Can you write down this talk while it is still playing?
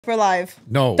We're live.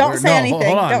 No, don't say anything.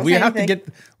 Hold on. Don't We say have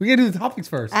anything. we gotta do the topics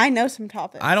first. I know some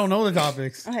topics. I don't know the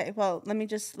topics. Okay, well, let me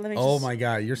just. Oh my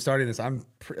god, you're starting this.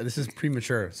 This is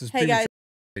premature. This is hey premature.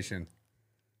 Guys,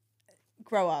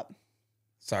 grow up.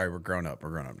 Sorry, we're grown up.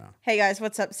 We're grown up now. Hey guys,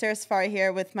 what's up? Sarah Safari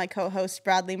here with my co-host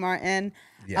Bradley Martin.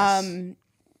 Yes.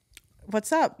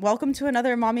 What's up? Welcome to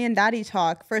another Mommy and Daddy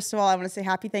Talk. First of all, I want to say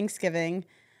Happy Thanksgiving.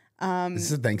 This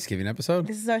is a Thanksgiving episode.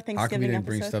 This is our Thanksgiving How come you didn't episode.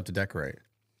 bring stuff to decorate?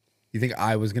 You think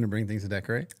I was gonna bring things to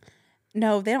decorate?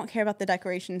 No, they don't care about the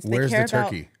decorations. Where's the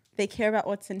turkey? They care about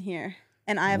what's in here,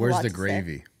 and I have. Where's a lot the to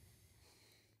gravy? Say.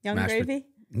 Young gravy?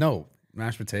 No,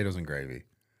 mashed potatoes and gravy.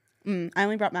 I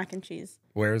only brought mac and cheese.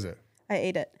 Where is it? I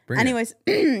ate it. Bring Anyways,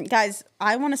 guys,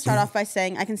 I want to start off by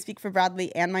saying I can speak for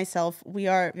Bradley and myself. We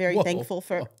are very thankful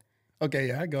for. Okay,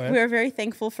 yeah, go ahead. We are very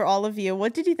thankful for all of you.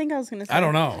 What did you think I was going to say? I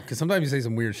don't know, because sometimes you say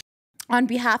some weird shit. On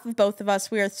behalf of both of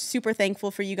us, we are super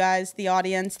thankful for you guys, the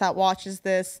audience that watches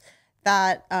this,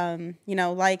 that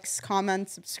likes,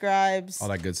 comments, subscribes, All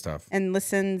that good stuff, and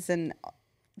listens, and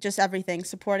just everything,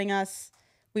 supporting us.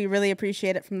 We really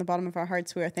appreciate it from the bottom of our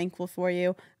hearts. We are thankful for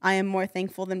you. I am more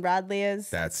thankful than Bradley is.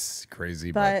 That's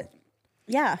crazy, but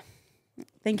yeah,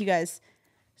 thank you guys.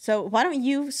 So why don't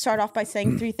you start off by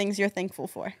saying 3 things you're thankful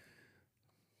for?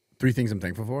 3 things I'm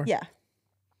thankful for? Yeah.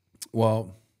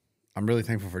 Well, I'm really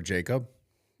thankful for Jacob.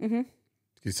 Mm-hmm.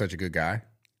 He's such a good guy.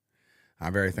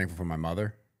 I'm very thankful for my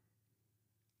mother.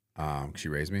 She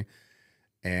raised me.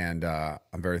 And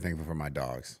I'm very thankful for my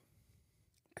dogs.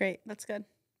 Great. That's good.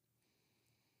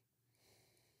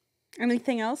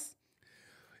 Anything else?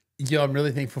 Yeah, I'm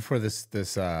really thankful for the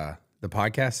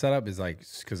podcast setup is like,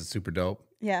 because it's super dope.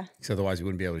 Yeah. Because otherwise you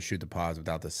wouldn't be able to shoot the pods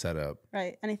without the setup.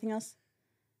 Right. Anything else?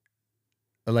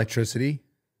 Electricity.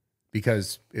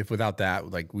 Because if without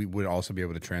that, like we would also be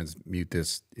able to transmute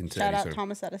this into Shout any out sort of,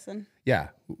 Thomas Edison. yeah,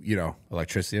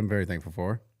 electricity. I'm very thankful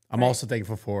for. I'm also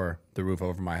thankful for the roof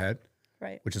over my head,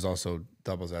 right? Which is also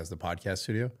doubles as the podcast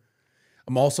studio.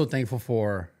 I'm also thankful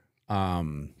for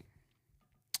wind.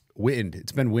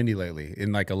 It's been windy lately.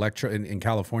 In like in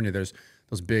California, there's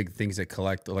those big things that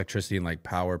collect electricity and like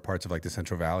power parts of like the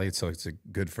Central Valley. So it's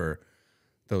good for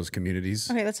those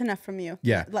communities. Okay, that's enough from you.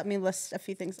 Yeah. Let me list a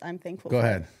few things I'm thankful for. Go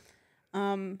ahead.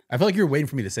 I feel like you're waiting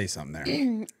for me to say something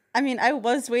there. I mean, I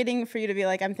was waiting for you to be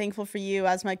like, I'm thankful for you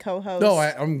as my co-host. No,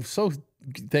 I'm so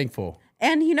thankful.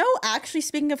 And actually,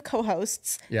 speaking of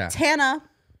co-hosts, yeah. Tana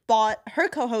bought her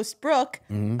co-host, Brooke,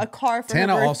 a car for her birthday.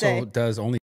 Tana also does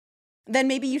only. Then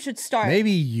maybe you should start.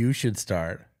 Maybe you should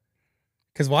start.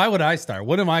 Because why would I start?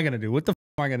 What am I going to do? What the f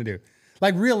am I going to do?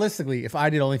 Like, realistically, if I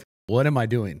did only, what am I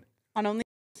doing? On only.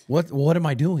 What am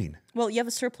I doing? Well, you have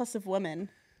a surplus of women.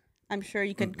 I'm sure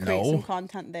you could create some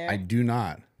content there. I do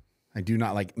not.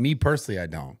 Like, me personally, I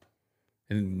don't.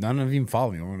 And none of you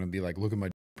follow me. I'm going to be like, look at my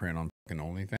print on fucking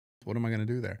OnlyFans. What am I going to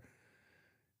do there?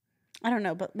 I don't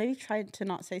know, but maybe try to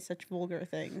not say such vulgar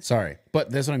things. Sorry. But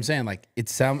that's what I'm saying. Like,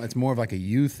 it's more of like a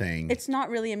you thing. It's not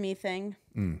really a me thing.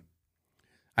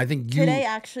 I think Today,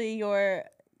 actually, your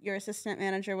assistant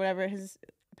manager, whatever his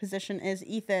position is,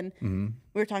 Ethan,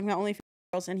 we were talking about OnlyFans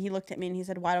girls, and he looked at me and he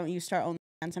said, why don't you start OnlyFans?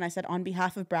 And I said, on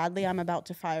behalf of Bradley, I'm about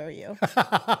to fire you.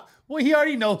 Well, he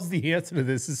already knows the answer to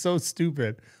this. It's so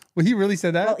stupid. Well, he really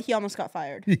said that? Well, he almost got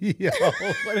fired. Yo,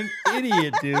 what an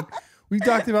idiot, dude. We've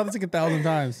talked about this like 1,000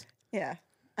 times. Yeah.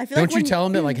 I feel Don't you tell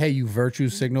him that, like, hey, you virtue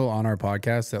signal on our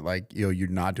podcast that, like, you're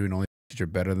not doing only you're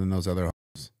better than those other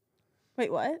hosts.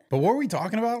 Wait, what? But what were we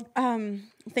talking about?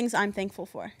 Things I'm thankful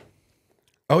for.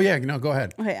 Oh, yeah. No, go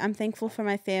ahead. Okay, I'm thankful for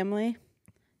my family.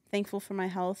 Thankful for my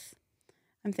health.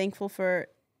 I'm thankful for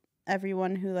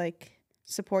everyone who like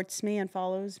supports me and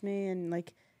follows me and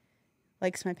like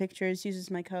likes my pictures, uses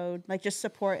my code, like just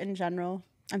support in general.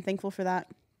 I'm thankful for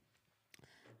that.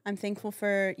 I'm thankful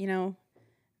for,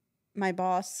 my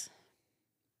boss.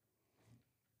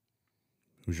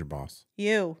 Who's your boss?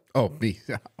 You. Oh, me.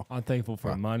 I'm thankful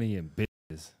for money and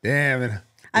business. Damn it.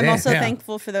 I'm also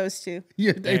thankful for those two.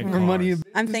 You're thankful for money and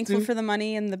I'm thankful for the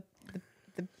money and the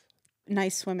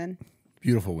nice women.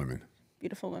 Beautiful women.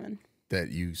 Beautiful women.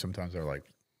 That you sometimes are like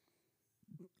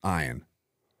eyeing.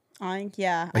 Eyeing,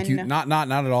 yeah. Like I know. Not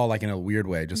at all like in a weird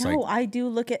way. Just no, like I do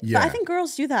look at. Yeah. But I think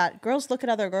girls do that. Girls look at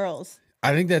other girls.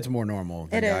 I think that's more normal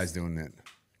than guys doing it.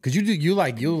 Because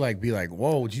you'll be like,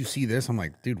 whoa, did you see this? I'm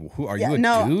like, dude, who are you a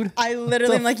dude? I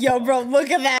literally am like, yo, bro,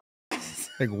 look at that.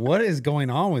 Like, what is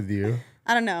going on with you?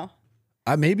 I don't know.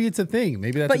 Maybe it's a thing.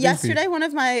 Maybe that's. But yesterday, one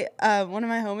of my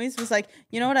homies was like,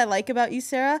 you know what I like about you,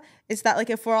 Sarah, is that like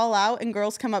if we're all out and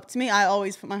girls come up to me, I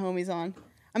always put my homies on.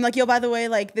 I'm like, yo, by the way,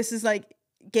 like this is like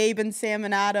Gabe and Sam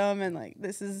and Adam, and like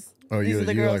this is. Oh, these are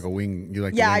the you're girls. like a wing. You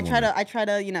like. Yeah, I try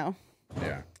to.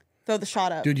 Yeah. throw the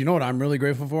shot up. Dude, you know what I'm really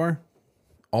grateful for?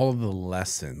 All of the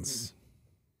lessons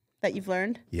that you've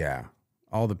learned. Yeah,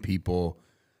 all the people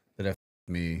that have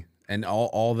me, and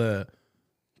all the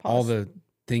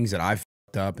things that I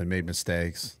fucked up and made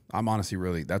mistakes. I'm honestly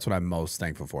really, that's what I'm most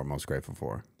thankful for, most grateful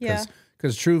for. Yeah.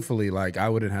 Because truthfully, like I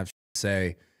wouldn't have to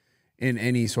say in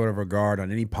any sort of regard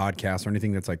on any podcast or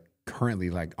anything that's like currently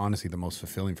like honestly the most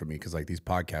fulfilling for me. Because like these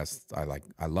podcasts,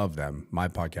 I love them. My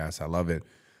podcast, I love it.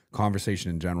 Conversation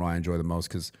in general, I enjoy the most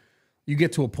because you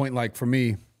get to a point like for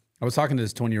me, I was talking to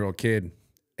this 20-year-old kid.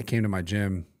 I came to my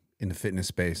gym in the fitness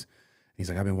space. He's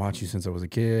like, I've been watching you since I was a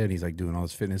kid. He's like doing all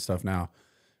this fitness stuff now.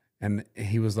 And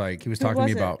he was like, he was talking to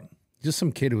me about just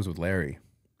some kid who was with Larry.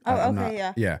 Oh, okay,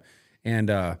 yeah. Yeah.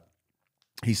 And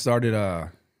he started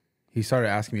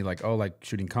asking me like, oh, like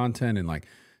shooting content and like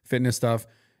fitness stuff.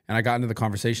 And I got into the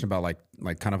conversation about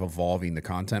like kind of evolving the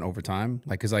content over time.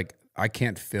 Like, cause like I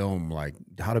can't film like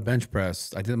how to bench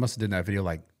press. Must have done that video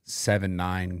like 7,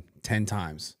 9, 10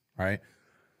 times. Right.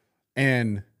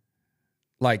 And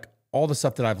like all the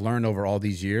stuff that I've learned over all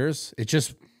these years, it's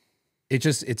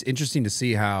interesting to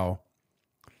see how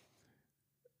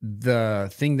the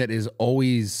thing that is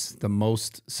always the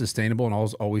most sustainable and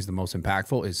always the most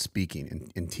impactful is speaking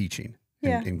and teaching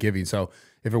and giving. So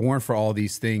if it weren't for all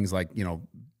these things, like, you know,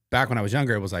 back when I was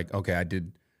younger, it was like, okay, I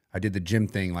did the gym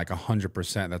thing like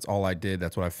 100%. That's all I did.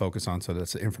 That's what I focused on. So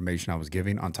that's the information I was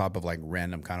giving on top of like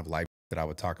random kind of life that I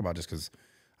would talk about just because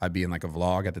I'd be in like a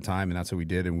vlog at the time, and that's what we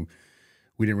did. And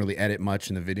we didn't really edit much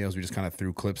in the videos. We just kind of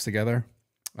threw clips together.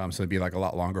 So it'd be like a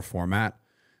lot longer format.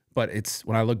 But it's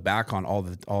when I look back on all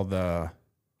the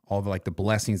like the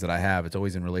blessings that I have, it's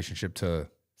always in relationship to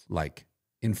like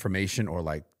information or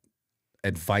like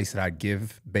advice that I'd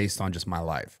give based on just my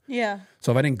life. Yeah.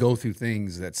 So if I didn't go through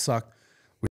things that suck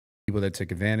with people that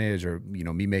took advantage or, you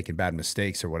know, me making bad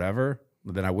mistakes or whatever,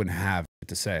 then I wouldn't have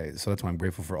to say. So that's why I'm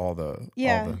grateful for all the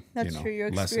that's true. Your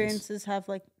lessons. Experiences have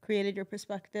like created your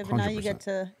perspective, and now you get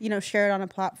to, you know, share it on a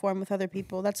platform with other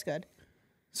people. That's good.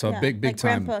 So big like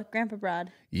time. Grandpa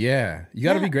Brad. Yeah, you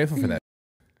got to be grateful for that.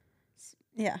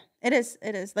 Yeah, it is.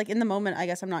 It is like in the moment. I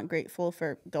guess I'm not grateful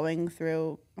for going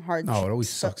through hard. No, it always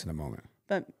sucks in the moment.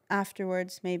 But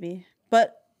afterwards, maybe.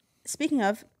 But speaking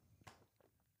of,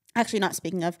 actually not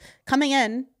speaking of, coming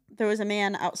in, there was a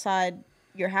man outside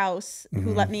your house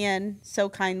who let me in so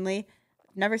kindly.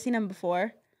 Never seen him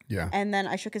before. Yeah. And then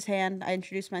I shook his hand. I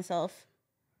introduced myself.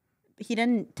 He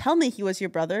didn't tell me he was your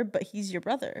brother, but he's your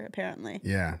brother, apparently.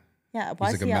 Yeah. Yeah.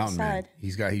 Why is he outside?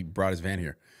 Man. He brought his van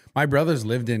here. My brothers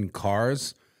lived in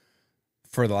cars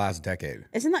for the last decade.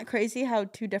 Isn't that crazy how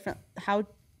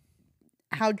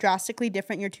drastically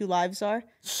different your two lives are?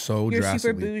 So You're drastically.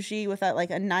 super bougie with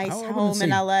a nice home in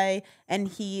LA, and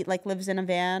he like lives in a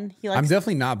van. I'm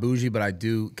definitely not bougie, but I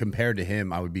do, compared to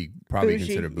him, I would be probably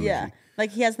considered bougie. Yeah.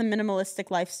 Like he has the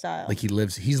minimalistic lifestyle. Like he's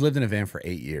lived in a van for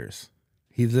 8 years.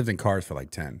 He's lived in cars for like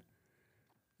 10.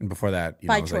 And before that,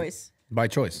 by choice. By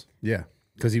choice. Yeah.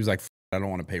 Because he was like, I don't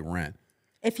want to pay rent.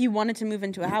 If you wanted to move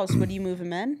into a house, would you move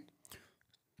him in?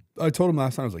 I told him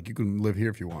last time, I was like, you can live here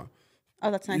if you want. Oh,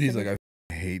 that's nice. He's like,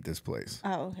 I hate this place.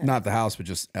 Oh, okay. Not the house, but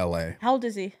just LA. How old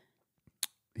is he?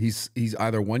 He's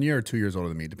either 1 year or 2 years older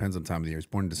than me. Depends on the time of the year. He's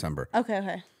born in December.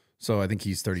 Okay. So I think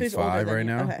he's 35 right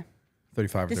now. Okay.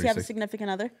 35 or 36. Does he have a significant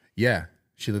other? Yeah.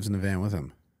 She lives in the van with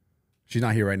him. She's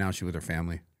not here right now. She's with her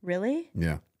family. Really?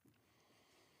 Yeah.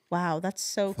 Wow, that's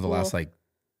so cool. For the last, I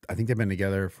think they've been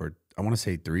together for, I want to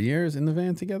say 3 years in the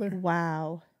van together.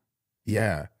 Wow.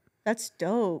 Yeah. That's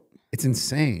dope. It's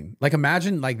insane. Like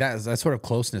imagine like that sort of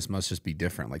closeness must just be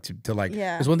different. Like to like,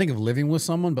 there's one thing of living with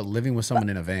someone, but living with someone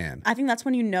in a van. I think that's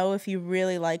when you know if you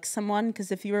really like someone,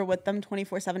 because if you were with them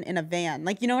 24/7 in a van,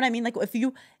 like, you know what I mean? Like if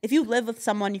you live with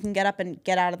someone, you can get up and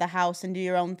get out of the house and do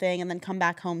your own thing and then come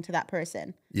back home to that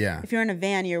person. Yeah. If you're in a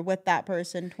van, you're with that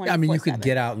person 24/7. Yeah, I mean, you could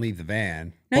get out and leave the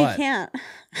van. No, you can't.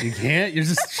 You can't?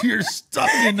 You're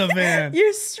stuck in the van.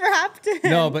 You're strapped in.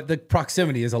 No, but the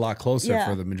proximity is a lot closer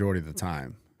for the majority of the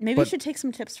time. Maybe you should take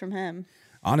some tips from him.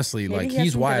 Honestly, maybe like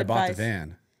he's why I bought the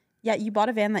van. Yeah, you bought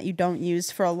a van that you don't use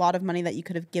for a lot of money that you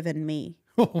could have given me.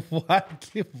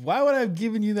 What? Why would I have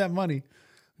given you that money?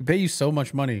 We pay you so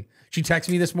much money. She texted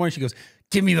me this morning. She goes,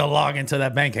 give me the login to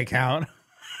that bank account.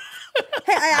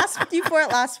 Hey, I asked you for it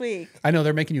last week. I know,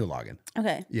 they're making you a login.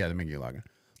 Okay. Yeah, they're making you a login.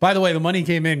 By the way, the money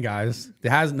came in, guys.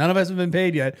 None of us have been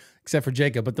paid yet, except for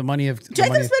Jacob. But Jacob's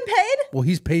been paid? Well,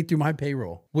 he's paid through my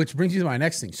payroll, which brings you to my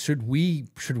next thing. Should we?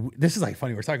 This is like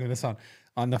funny. We're talking about this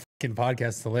on the fucking podcast.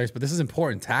 It's hilarious, but this is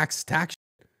important. Tax.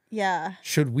 Yeah.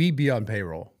 Should we be on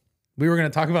payroll? We were going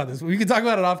to talk about this. We can talk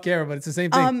about it off camera, but it's the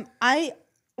same thing.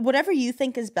 whatever you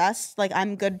think is best, like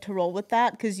I'm good to roll with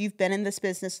that because you've been in this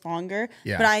business longer.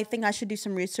 Yeah. But I think I should do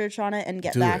some research on it and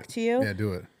get back to you. Yeah,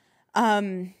 do it.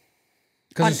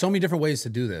 Because there's so many different ways to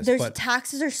do this. But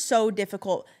taxes are so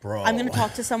difficult. Bro. I'm going to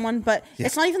talk to someone, but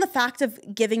it's not even the fact of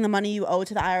giving the money you owe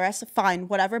to the IRS. Fine,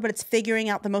 whatever. But it's figuring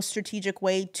out the most strategic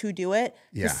way to do it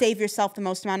to save yourself the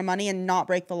most amount of money and not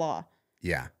break the law.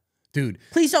 Yeah. Dude.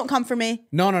 Please don't come for me.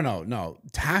 No.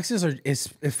 Taxes are,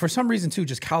 for some reason too,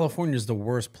 just California is the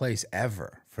worst place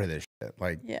ever for this shit.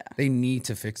 Like, they need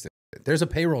to fix it. There's a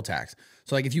payroll tax.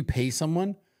 So like if you pay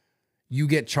someone, you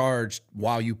get charged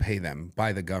while you pay them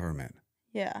by the government.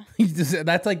 Yeah.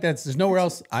 There's nowhere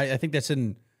else. I think that's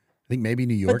in, I think maybe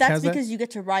New York has that. But that's because you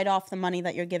get to write off the money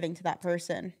that you're giving to that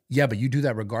person. Yeah, but you do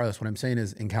that regardless. What I'm saying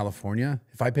is in California,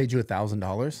 if I paid you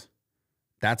 $1,000,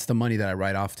 that's the money that I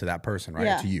write off to that person,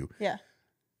 right? To you. Yeah.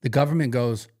 The government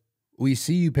goes, we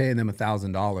see you paying them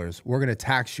 $1,000. We're going to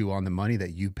tax you on the money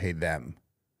that you paid them.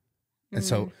 And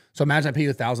so imagine I pay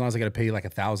you $1,000. I got to pay you like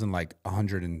 $1,000, like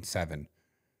 107.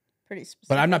 Pretty specific.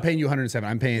 But I'm not paying you 107.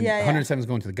 I'm paying 107 is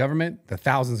going to the government. The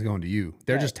 1,000 is going to you.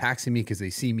 They're just taxing me because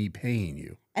they see me paying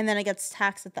you. And then it gets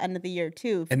taxed at the end of the year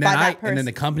too. And then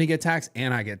the company get taxed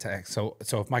and I get taxed. So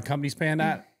if my company's paying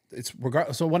that, it's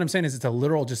regardless. So what I'm saying is it's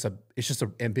just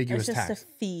an ambiguous tax. It's just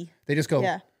a fee. They just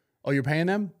go, oh, you're paying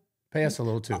them? Pay us a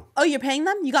little too. Oh, you're paying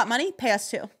them? You got money? Pay us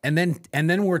too. And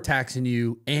then we're taxing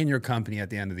you and your company at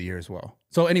the end of the year as well.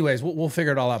 So anyways, we'll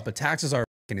figure it all out. But taxes are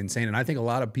fucking insane. And I think a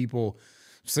lot of people,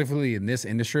 specifically in this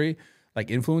industry, like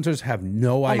influencers, have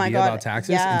no idea about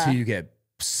taxes until you get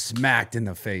smacked in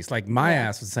the face. Like my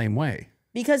ass was the same way.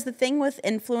 Because the thing with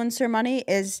influencer money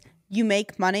is you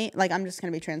make money. Like, I'm just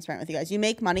going to be transparent with you guys. You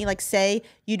make money. Like, say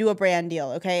you do a brand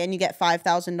deal, okay, and you get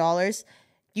 $5,000.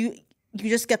 You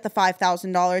just get the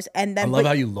 $5,000, and then I love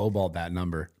how you lowballed that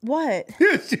number. What?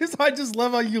 I just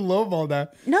love how you lowballed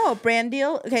that. No, brand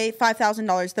deal. Okay,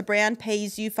 $5,000. The brand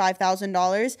pays you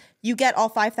 $5,000. You get all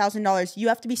 $5,000. You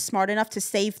have to be smart enough to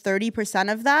save 30%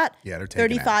 of that. Yeah, they're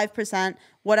taking 35%,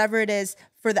 whatever it is,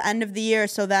 for the end of the year.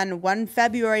 So then when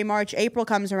February, March, April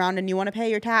comes around and you want to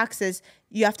pay your taxes,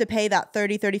 you have to pay that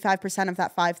 35% of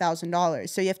that $5,000.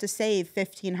 So you have to save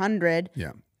 $1,500.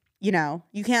 Yeah. You know,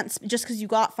 you can't, just because you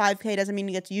got 5K doesn't mean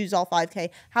you get to use all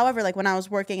 5K. However, like when I was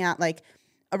working at like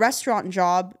a restaurant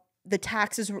job, the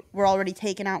taxes were already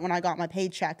taken out when I got my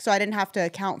paycheck. So I didn't have to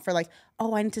account for like,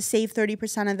 oh, I need to save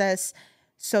 30% of this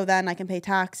so then I can pay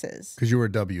taxes. Because you were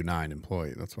a W-9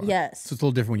 employee. That's why. Yes. So it's a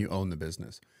little different when you own the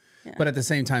business. Yeah. But at the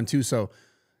same time too, so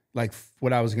like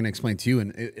what I was going to explain to you,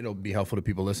 and it'll be helpful to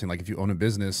people listening, like if you own a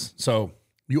business, so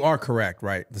you are correct,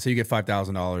 right? Let's say you get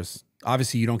 $5,000.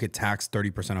 Obviously, you don't get taxed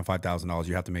 30% of $5,000.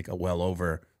 You have to make a well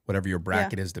over whatever your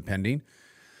bracket is, depending.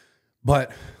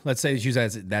 But let's say, use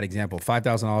that example,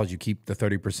 $5,000, you keep the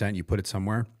 30%, you put it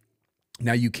somewhere.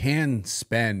 Now you can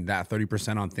spend that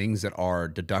 30% on things that are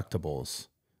deductibles.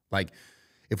 Like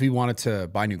if we wanted to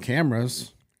buy new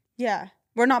cameras. Yeah.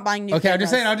 We're not buying new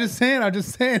cameras. I'm just saying,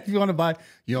 if you want to buy,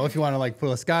 if you want to like put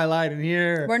a skylight in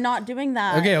here. We're not doing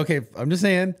that. Okay. I'm just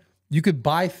saying. You could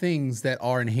buy things that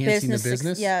are enhancing the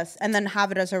business. Yes, and then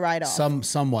have it as a write-off.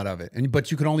 Somewhat of it.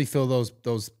 But you can only fill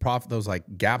those like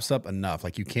gaps up enough.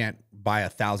 Like you can't buy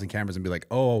 1,000 cameras and be like,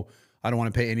 oh, I don't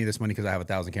want to pay any of this money because I have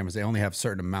 1,000 cameras. They only have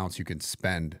certain amounts you can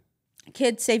spend.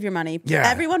 Kids, save your money. Yeah.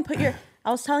 Everyone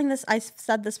I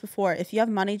said this before. If you have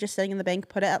money just sitting in the bank,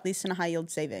 put it at least in a high yield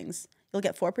savings. You'll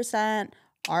get 4%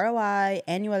 ROI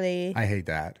annually. I hate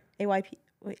that.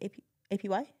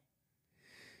 APY?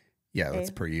 Yeah,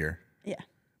 that's per year. Yeah.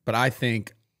 But I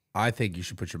think you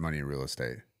should put your money in real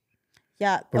estate.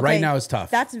 Yeah. But right now it's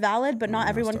tough. That's valid, but not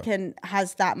everyone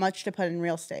has that much to put in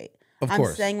real estate. Of course.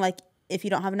 I'm saying like if you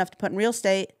don't have enough to put in real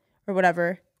estate or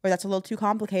whatever, or that's a little too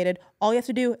complicated, all you have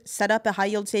to do, set up a high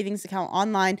yield savings account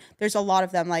online. There's a lot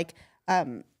of them. Like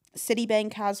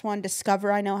Citibank has one,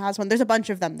 Discover I know has one. There's a bunch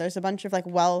of them. There's a bunch of like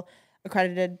well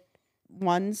accredited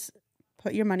ones.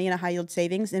 Put your money in a high yield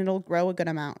savings and it'll grow a good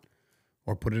amount.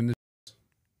 Or put it in the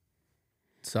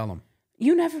sell them.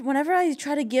 Whenever I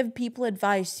try to give people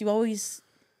advice, you always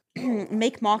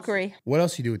make mockery. What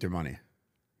else you do with your money?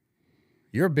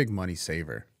 You're a big money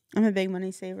saver. I'm a big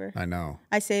money saver. I know.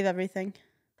 I save everything.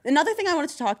 Another thing I wanted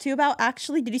to talk to you about,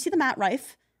 actually, did you see the Matt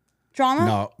Rife drama?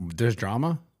 No, there's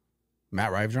drama?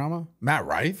 Matt Rife drama? Matt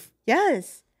Rife?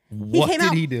 Yes. What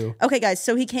did he do? Okay, guys,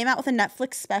 so he came out with a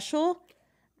Netflix special.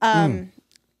 So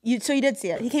you did see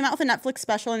it. He came out with a Netflix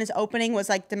special, and his opening was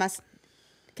like domestic.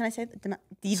 Can I say that?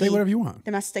 Say whatever you want.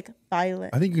 Domestic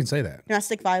violence. I think you can say that.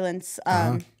 Domestic violence.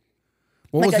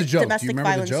 What like was the joke? Do you domestic remember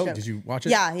the violence joke? Did you watch it?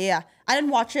 Yeah. I didn't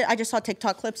watch it. I just saw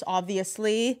TikTok clips,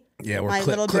 obviously. Yeah, we're my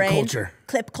clip little brain. culture.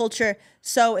 Clip culture.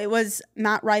 So it was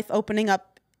Matt Rife opening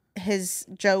up his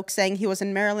joke saying he was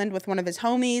in Maryland with one of his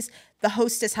homies. The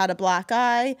hostess had a black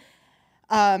eye.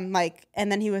 Like, and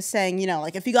then he was saying, you know,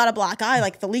 like, if you got a black eye,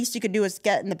 like, the least you could do is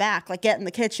get in the back, like, get in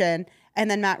the kitchen. And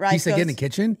then Matt Rife He said, get in the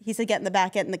kitchen? He said, get in the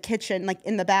back, get in the kitchen, like,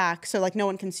 in the back, so, like, no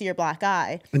one can see your black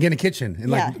eye. And get in the kitchen and,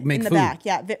 like, make in the food. back,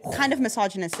 yeah. Kind of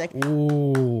misogynistic.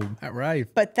 Ooh, Matt Rife.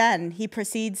 But then he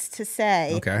proceeds to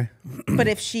say, okay. but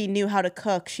if she knew how to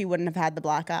cook, she wouldn't have had the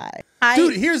black eye.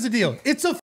 Dude, here's the deal. It's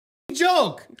a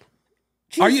joke.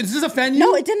 Jeez. Does this offend you?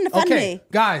 No, it didn't offend me.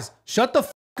 Guys, shut the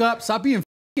up. Stop being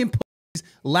pussies.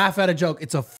 Laugh at a joke.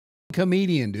 It's a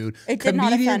comedian, dude. It did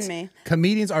not offend me.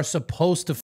 Comedians are supposed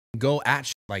to go at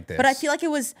shit like this. But I feel like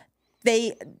it was,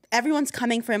 everyone's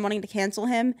coming for him, wanting to cancel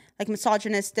him, like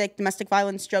misogynistic, domestic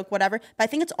violence joke, whatever. But I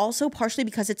think it's also partially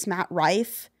because it's Matt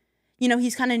Rife. You know,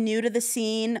 he's kind of new to the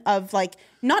scene of, like,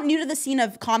 not new to the scene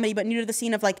of comedy, but new to the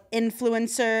scene of, like,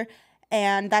 influencer.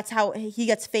 And that's how he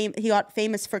gets he got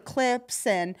famous for clips.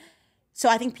 And so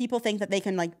I think people think that they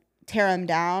can, like, tear him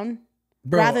down.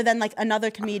 Bro, rather than, like,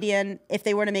 another comedian, if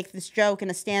they were to make this joke in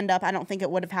a stand-up, I don't think it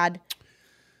would have had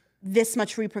this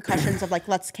much repercussions of, like,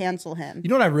 let's cancel him. You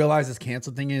know what I realize this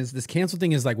cancel thing is? This cancel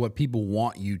thing is, like, what people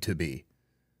want you to be.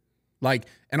 Like,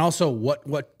 and also what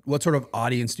sort of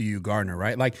audience do you garner,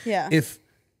 right? Like, yeah.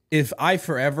 if I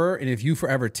forever and if you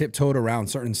forever tiptoed around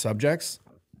certain subjects,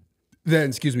 then,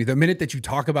 excuse me, the minute that you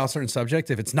talk about certain subjects,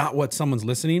 if it's not what someone's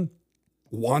listening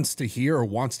wants to hear or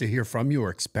wants to hear from you or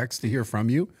expects to hear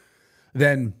from you,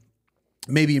 then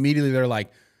maybe immediately they're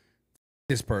like,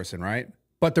 this person, right?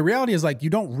 But the reality is, like, you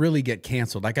don't really get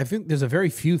canceled. Like, I think there's a very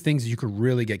few things that you could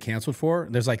really get canceled for.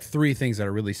 There's, like, 3 things that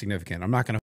are really significant. I'm not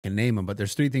going to name them, but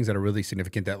there's 3 things that are really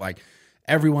significant that, like,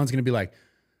 everyone's going to be like,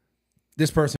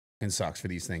 this person sucks for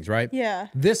these things, right? Yeah.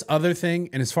 This other thing,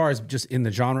 and as far as just in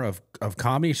the genre of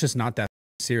comedy, it's just not that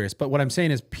serious. But what I'm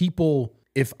saying is, people,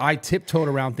 if I tiptoed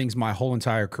around things my whole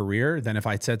entire career, then if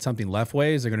I said something left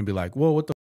ways, they're going to be like, whoa, what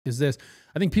the is this?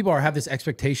 I think people have this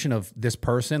expectation of this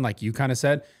person, like you kind of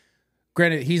said.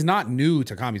 Granted, he's not new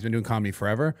to comedy. He's been doing comedy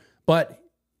forever. But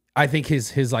I think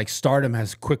his like stardom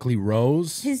has quickly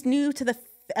rose. He's new to the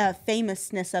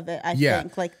famousness of it, I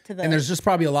think. Like, to the, and there's just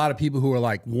probably a lot of people who are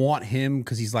like, want him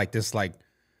because he's like this like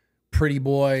pretty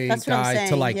boy guy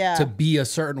to like to be a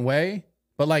certain way.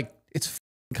 But like, it's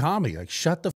comedy. Like,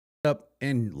 shut the up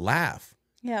and laugh.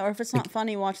 Yeah, or if it's not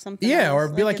funny, watch something else. Or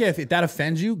be like, yeah, if that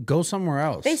offends you, go somewhere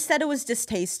else. They said it was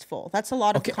distasteful. That's a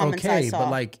lot of comments I saw. But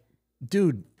like,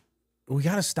 dude, we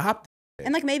got to stop.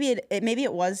 And like, maybe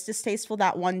it was distasteful,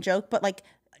 that one joke, but like,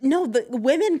 no, the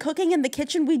women cooking in the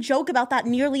kitchen, we joke about that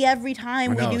nearly every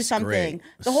time we do something. Great.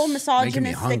 The whole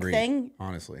misogynistic thing.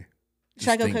 Honestly. Should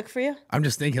I go cook for you? I'm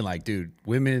just thinking like, dude,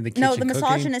 women in the kitchen. No, the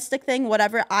misogynistic thing,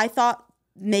 whatever. I thought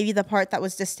maybe the part that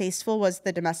was distasteful was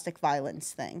the domestic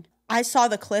violence thing. I saw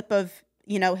the clip of,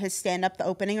 you know, his stand-up, the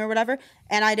opening or whatever,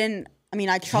 and I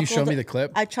chuckled. Can you show me the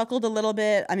clip? I chuckled a little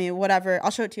bit. I mean, whatever. I'll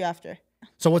show it to you after.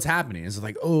 So what's happening? Is it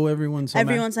like, oh, everyone's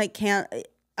like,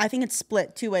 I think it's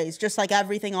split 2 ways, just like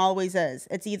everything always is.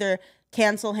 It's either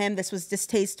cancel him, this was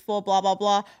distasteful, blah, blah,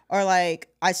 blah, or like,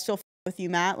 I still with you,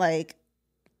 Matt, like,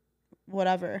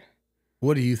 whatever.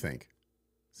 What do you think?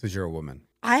 Since you're a woman.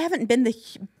 I haven't been the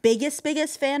biggest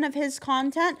fan of his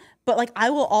content, but like,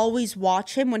 I will always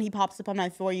watch him when he pops up on my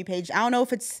For You page. I don't know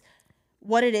if it's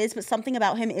what it is, but something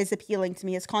about him is appealing to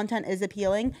me. His content is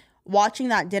appealing. Watching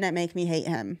that didn't make me hate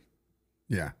him.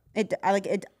 Yeah. It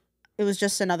was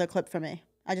just another clip for me.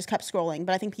 I just kept scrolling,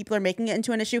 but I think people are making it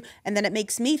into an issue, and then it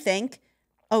makes me think,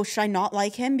 oh, should I not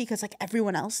like him because like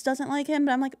everyone else doesn't like him?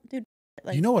 But I'm like, dude,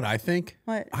 like, you know what I think?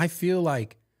 What? I feel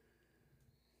like,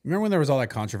 remember when there was all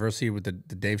that controversy with the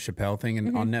Dave Chappelle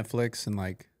thing on Netflix, and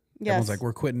like everyone's like,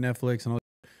 we're quitting Netflix and all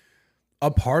that.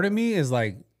 A part of me is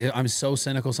like, I'm so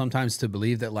cynical sometimes to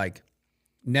believe that like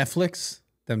Netflix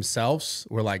themselves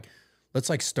were like, let's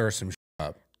like stir some shit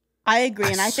up. I agree.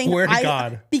 And I think, swear to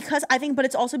God. Because I think, but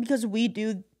it's also because we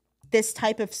do this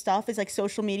type of stuff, is like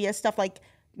social media stuff, like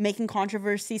making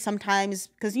controversy sometimes,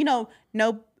 because, you know,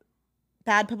 no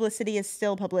bad publicity is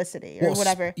still publicity or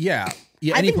whatever. Yeah.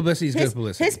 Any publicity is good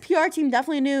publicity. His PR team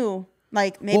definitely knew,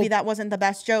 like, maybe that wasn't the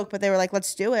best joke, but they were like,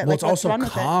 let's do it. Well, like, it's also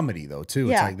comedy though, too.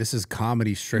 Yeah. It's like, this is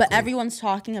comedy strictly. But everyone's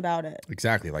talking about it.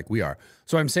 Exactly. Like we are.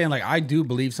 So I'm saying, like, I do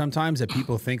believe sometimes that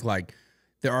people think like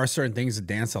there are certain things that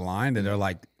dance a line that are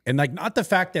like, and like, not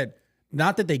that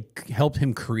they helped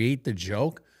him create the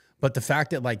joke, but the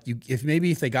fact that like if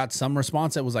they got some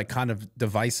response that was like kind of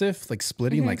divisive, like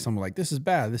splitting, like someone like, this is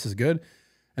bad, this is good,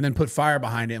 and then put fire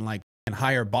behind it and like and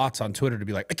hire bots on Twitter to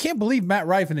be like, I can't believe Matt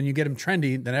Rife, and then you get him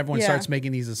trendy, then everyone starts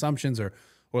making these assumptions or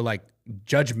like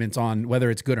judgments on whether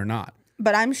it's good or not.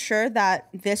 But I'm sure that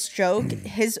this joke,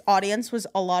 his audience was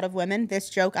a lot of women. This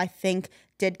joke, I think,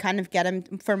 did kind of get him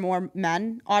for more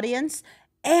men audience.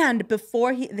 And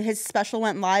before his special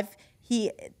went live,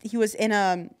 he was in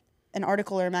an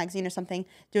article or a magazine or something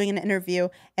doing an interview,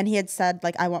 and he had said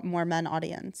like, I want more men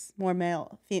audience, more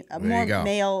male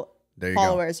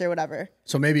followers or whatever.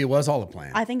 So maybe it was all a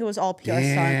plan. I think it was all PR stunt.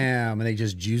 Damn, and they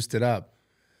just juiced it up.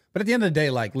 But at the end of the day,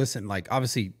 like, listen, like,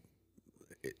 obviously,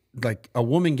 like, a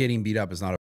woman getting beat up is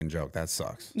not a fucking joke. That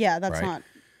sucks. Yeah, that's not.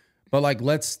 But like,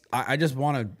 let's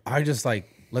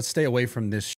stay away from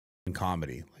this in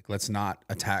comedy. Like, let's not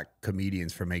attack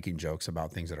comedians for making jokes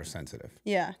about things that are sensitive.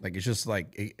 Yeah. Like, it's just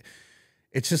like,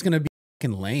 it's just going to be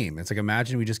fucking lame. It's like,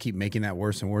 imagine we just keep making that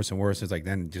worse and worse and worse. It's like,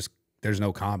 then just, there's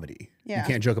no comedy. Yeah. You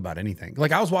can't joke about anything.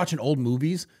 Like, I was watching old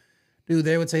movies. Dude,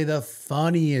 they would say the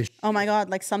funniest. Oh my God,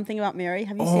 like Something About Mary.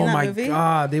 Have you seen that movie? Oh my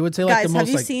God, they would say like Guys, the most. Guys,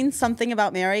 have you seen Something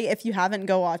About Mary? If you haven't,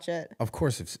 go watch it. Of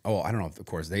course, I don't know if of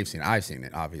course they've seen it. I've seen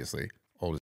it, obviously.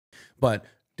 Old, but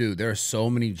dude, there are so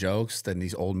many jokes in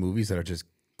these old movies that are just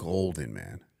golden,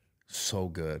 man. So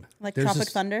good. Like Tropic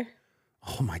Thunder.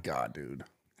 Oh my God, dude,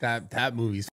 that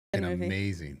movie's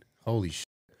amazing. Holy shit.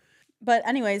 But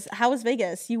anyways, how was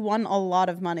Vegas? You won a lot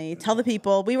of money. Tell the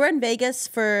people. We were in Vegas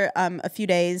for a few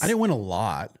days. I didn't win a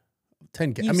lot.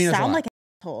 10K. You sound like an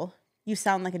asshole. You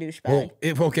sound like a douchebag. Well,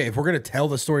 if we're going to tell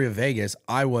the story of Vegas,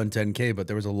 I won 10K, but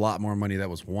there was a lot more money that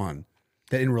was won.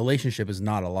 That in relationship is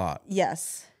not a lot.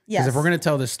 Yes. Because if we're going to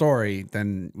tell this story,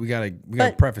 then we gotta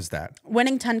preface that.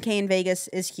 Winning 10K in Vegas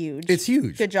is huge. It's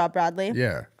huge. Good job, Bradley.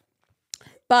 Yeah.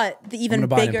 But the even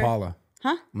bigger. I'm going to buy an Impala.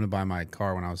 Huh? I'm gonna buy my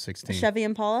car when I was 16. A Chevy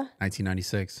Impala?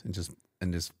 1996, and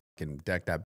just fucking deck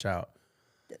that bitch out.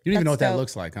 You don't even know what that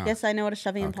looks like, huh? Yes, I know what a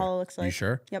Chevy Impala looks like. You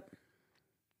sure? Yep.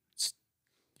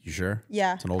 You sure?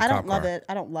 Yeah. It's an old I cop don't love car. it.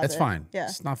 I don't love it. It's fine. Yeah.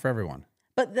 It's not for everyone.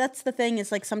 But that's the thing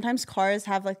is like sometimes cars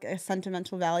have like a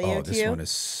sentimental value to you. Oh, this one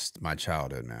is my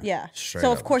childhood, man. Yeah. Straight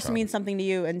so up of course my it means something to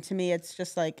you, and to me it's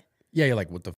just like. Yeah, you're like,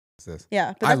 what the f is this?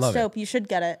 Yeah, but that's dope. You should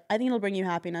get it. I think it'll bring you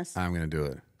happiness. I'm gonna do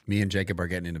it. Me and Jacob are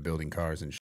getting into building cars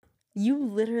and. You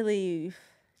literally.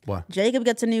 What? Jacob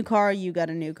gets a new car. You got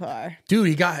a new car. Dude,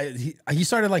 he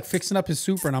started like fixing up his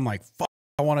Supra, and I'm like, fuck.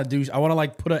 I want to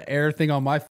like put an air thing on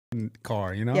my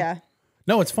car. You know? Yeah.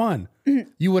 No, it's fun.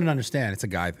 You wouldn't understand. It's a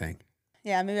guy thing.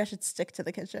 Yeah, maybe I should stick to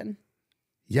the kitchen.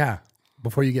 Yeah,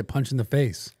 before you get punched in the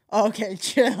face. Okay,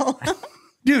 chill.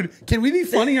 Dude, can we be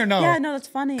funny or no? Yeah, no, that's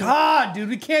funny. God, dude,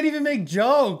 we can't even make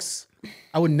jokes.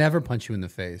 I would never punch you in the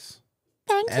face.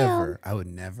 Thank you. I would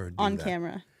never do on that.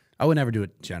 Camera. I would never do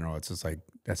it in general. It's just like,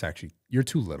 that's actually, you're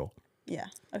too little. Yeah.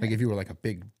 Okay. Like if you were like a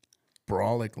big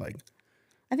brolic, like.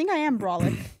 I think I am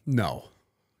brolic. No,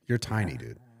 you're tiny,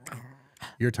 dude.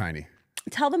 You're tiny.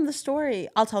 Tell them the story.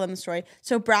 I'll tell them the story.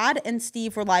 So Brad and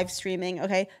Steve were live streaming.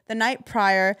 Okay. The night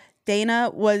prior,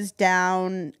 Dana was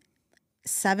down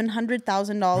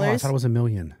 $700,000. Oh, I thought it was $1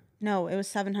 million. No, it was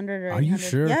 700 or 800. Are you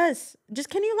sure? Yes. Just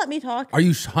can you let me talk? Are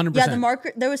you 100%? Yeah, the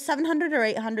marker. There was $700,000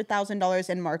 or $800,000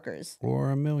 in markers. Or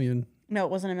 $1 million. No, it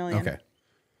wasn't $1 million. Okay.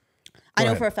 I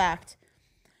know for a fact.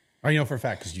 Oh, you know for a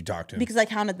fact because you talked to him. Because I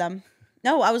counted them.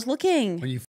 No, I was looking. When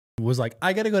you was like,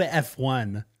 I got to go to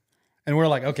F1. And we're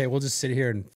like, okay, we'll just sit here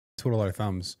and twiddle our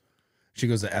thumbs. She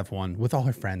goes to F1 with all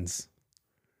her friends.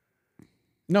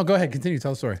 No, go ahead. Continue.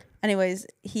 Tell the story. Anyways,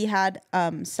 he had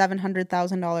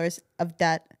 $700,000 of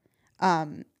debt,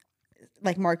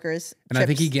 like markers. And chips. I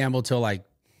think he gambled till like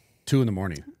 2 in the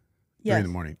morning. Yes. 3 in the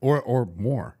morning. Or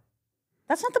more.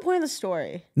 That's not the point of the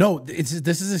story. No, this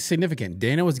is significant.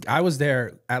 I was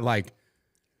there at like,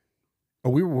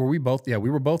 we were both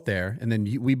there. And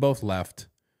then we both left.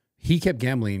 He kept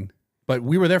gambling, but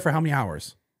we were there for how many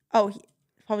hours? Oh,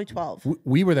 probably 12.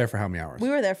 We were there for how many hours? We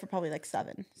were there for probably like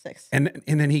 7, 6. And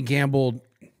then he gambled.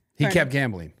 He kept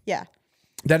gambling. Yeah.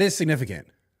 That is significant.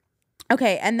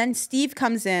 Okay, and then Steve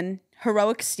comes in,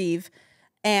 heroic Steve,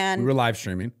 and we were live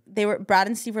streaming. Brad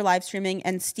and Steve were live streaming,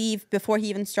 and Steve, before he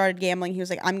even started gambling, he was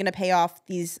like, I'm gonna pay off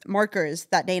these markers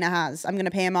that Dana has. I'm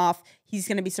gonna pay him off. He's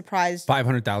gonna be surprised.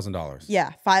 $500,000.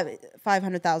 Yeah,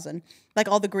 500,000. Like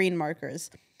all the green markers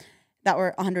that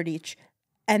were 100 each.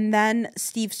 And then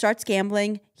Steve starts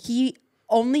gambling. He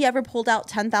only ever pulled out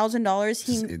 $10,000. This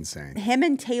is insane. Him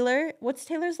and Taylor, what's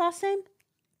Taylor's last name?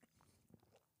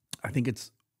 I think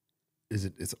it's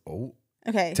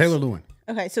okay. Taylor Lewin.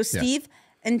 Okay, so Steve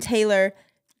and Taylor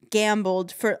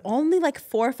gambled for only like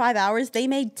 4 or 5 hours. They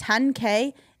made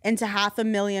 $10K into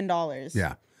 $500,000.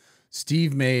 Yeah.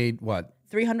 Steve made what?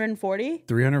 340.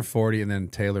 340, and then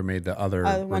Taylor made the other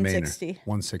 160.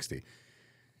 160.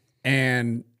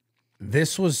 And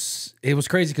it was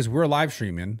crazy because we were live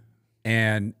streaming,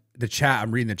 and the chat,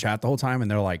 I'm reading the chat the whole time,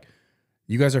 and they're like,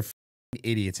 you guys are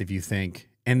idiots if you think,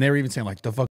 and they were even saying like,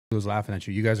 the fuck was laughing at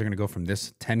you. You guys are going to go from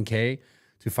this 10K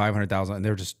to 500,000. And they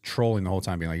were just trolling the whole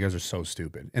time, being like, you guys are so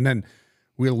stupid. And then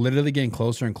we were literally getting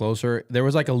closer and closer. There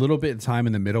was like a little bit of time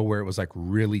in the middle where it was like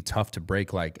really tough to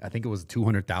break. Like, I think it was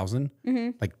 200,000,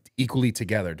 like equally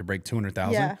together to break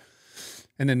 200,000. Yeah.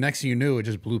 And then next thing you knew, it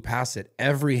just blew past it.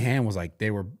 Every hand was like, they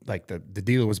were like, the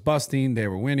dealer was busting. They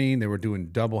were winning. They were doing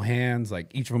double hands. Like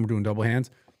each of them were doing double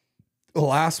hands. The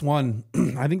last one,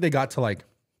 I think they got to like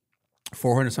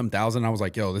 400-some thousand. I was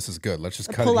like, yo, this is good. Let's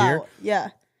just cut it here. Yeah.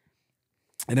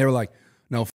 And they were like,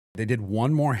 no, they did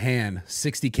one more hand,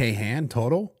 60K hand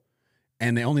total.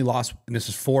 And they only lost, and this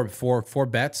is four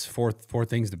bets, four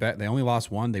things to bet. They only lost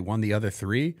one. They won the other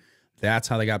three. That's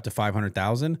how they got up to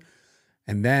 500,000.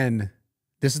 And then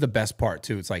this is the best part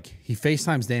too. It's like he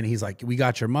FaceTimes Dana. He's like, we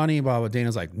got your money, blah, blah.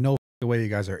 Dana's like, no way, you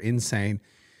guys are insane.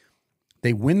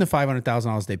 They win the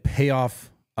 $500,000. They pay off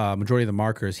majority of the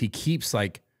markers. He keeps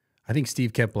like, I think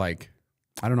Steve kept like,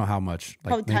 I don't know how much.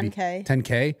 Like probably maybe 10K.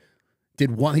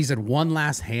 10K. He said one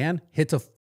last hand, hits a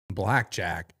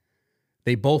blackjack.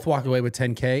 They both walked away with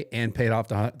 10K and paid off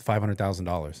the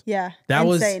 $500,000. Yeah. That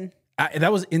insane.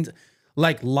 was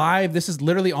like live. This is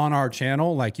literally on our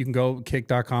channel. Like you can go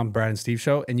kick.com, Brad and Steve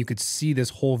show, and you could see this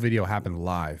whole video happen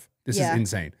live. This is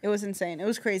insane. It was insane. It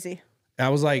was crazy. I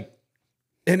was like,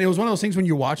 and it was one of those things when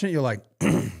you're watching it, you're like,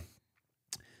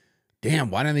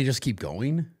 damn, why don't they just keep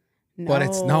going? No. But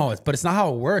it's not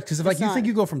how it works. Because if like you think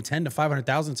you go from 10 to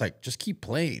 500,000, it's like, just keep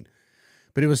playing.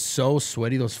 But it was so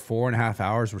sweaty. Those 4.5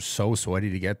 hours were so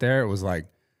sweaty to get there. It was like,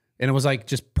 and it was like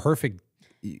just perfect.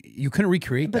 You couldn't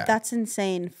recreate that. But that's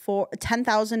insane. For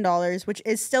 $10,000, which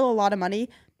is still a lot of money,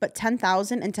 but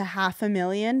 10,000 into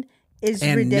 $500,000 is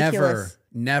ridiculous.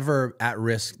 Never at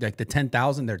risk. Like the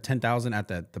 10,000, their 10,000 at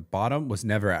the bottom was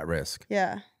never at risk.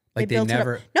 Yeah. Like they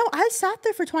never. No, I sat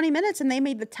there for 20 minutes and they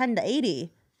made the 10 to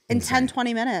 80 in 10,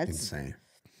 20 minutes. Insane.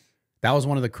 That was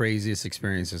one of the craziest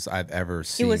experiences I've ever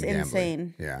seen. It was gambling.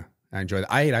 insane. Yeah. I enjoyed it.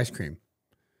 I ate ice cream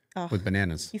with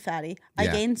bananas. You fatty. I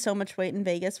gained so much weight in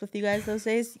Vegas with you guys those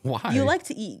days. Why? You like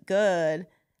to eat good.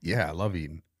 Yeah, I love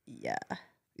eating. Yeah.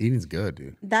 Eating's good,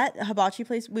 dude. That hibachi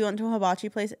place, we went to a hibachi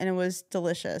place and it was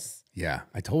delicious. Yeah,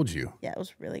 I told you. Yeah, it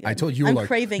was really good. I told you. I'm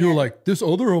craving it. You were like, this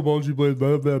other hibachi place,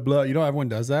 blah, blah, blah. You know, everyone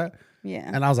does that. Yeah.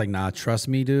 And I was like, nah, trust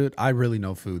me, dude. I really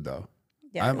know food, though.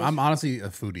 Yeah, I'm honestly a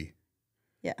foodie.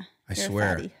 Yeah. I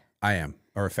swear. I am.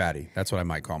 Or a fatty. That's what I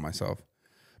might call myself.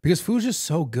 Because food's just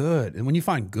so good. And when you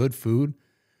find good food,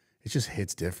 it just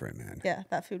hits different, man. Yeah,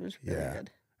 that food was really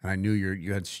good. And I knew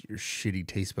you had your shitty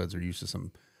taste buds are used to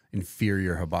some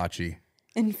inferior hibachi.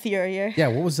 Inferior. Yeah,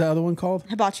 what was the other one called?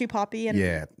 Hibachi Poppy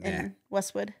and, and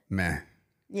Westwood. Meh.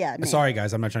 Yeah. Meh. Sorry,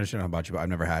 guys. I'm not trying to shit on hibachi, but I've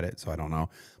never had it, so I don't know.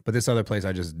 But this other place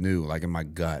I just knew, like in my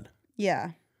gut.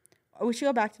 Yeah. We should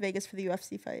go back to Vegas for the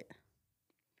UFC fight.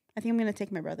 I think I'm going to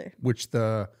take my brother. Which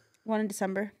the... One in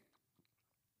December.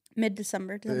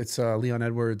 Mid-December. It's Leon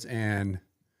Edwards and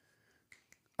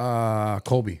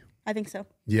Colby. I think so.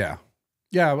 Yeah.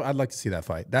 Yeah, I'd like to see that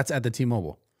fight. That's at the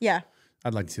T-Mobile. Yeah.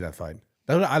 I'd like to see that fight.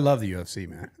 I love the UFC,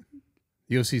 man.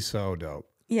 UFC's so dope.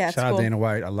 Yeah, Shout out Dana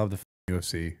White. I love the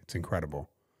UFC. It's incredible.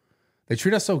 They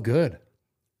treat us so good.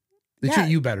 They treat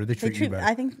you better. They treat you better.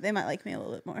 I think they might like me a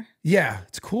little bit more. Yeah,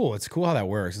 it's cool. It's cool how that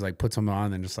works. It's like put someone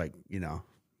on and just like,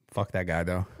 fuck that guy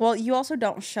though. Well, you also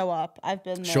don't show up. I've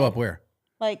been there. Show up where?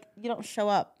 Like, you don't show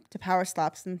up to power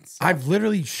slaps and stuff. I've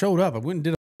literally showed up. I went and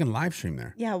did a fucking live stream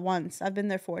there. Yeah, once. I've been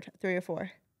there 3 or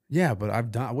 4. Yeah, but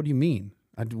I've done. What do you mean?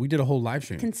 We did a whole live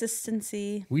stream.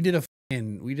 Consistency. We did a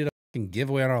fucking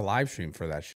giveaway on our live stream for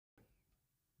that shit.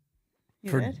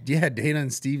 You did? Yeah, Dana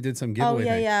and Steve did some giveaway.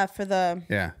 Oh yeah, for the.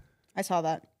 Yeah. I saw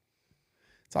that.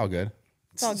 It's all good.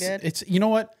 It's all good. It's you know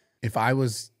what? If I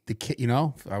was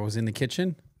if I was in the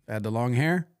kitchen, I had the long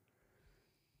hair,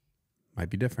 might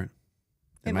be different.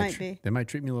 They might be. They might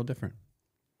treat me a little different.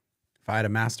 If I had a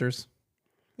master's.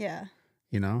 Yeah.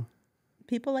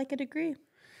 People like a degree.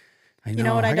 I know. You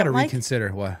know what I gotta don't reconsider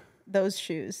like? What? Those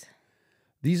shoes.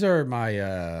 These are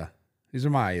my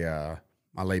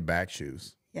my laid back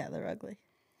shoes. Yeah, they're ugly.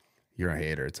 You're a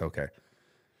hater. It's okay.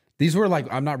 These were like,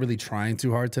 I'm not really trying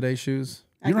too hard today shoes.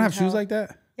 You don't have shoes like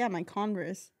that? Yeah, my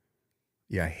Converse.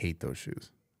 Yeah, I hate those shoes.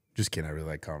 Just kidding. I really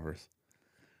like Converse.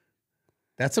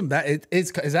 That's is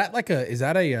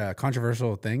that a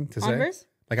controversial thing to Converse? say?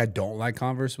 Like I don't like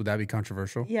Converse. Would that be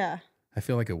controversial? Yeah. I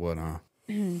feel like it would, huh?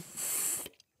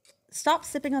 Stop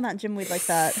sipping on that Gymweed like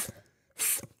that.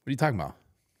 What are you talking about?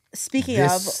 Speaking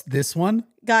this one,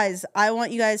 guys, I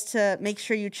want you guys to make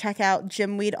sure you check out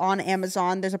Gymweed on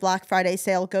Amazon. There's a Black Friday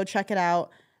sale. Go check it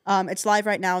out. It's live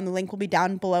right now, and the link will be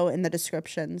down below in the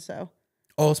description. So,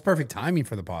 it's perfect timing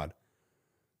for the pod.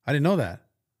 I didn't know that.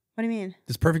 What do you mean?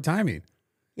 It's perfect timing.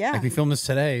 Yeah, like we filmed this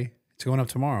today. It's going up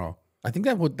tomorrow. I think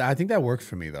that works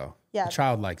for me though. Yeah, the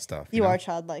childlike stuff. You are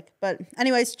childlike, but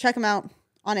anyways, check them out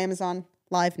on Amazon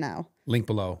live now. Link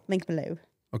below. Link below.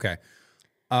 Okay.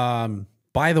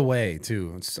 By the way,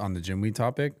 too, it's on the Gymweed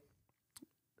topic.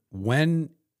 When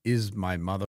is my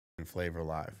mother flavor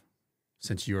live?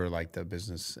 Since you're like the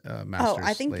business master's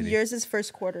I think lady. yours is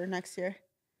first quarter next year.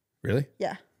 Really?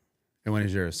 Yeah. And when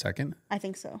is yours? Second? I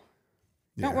think so.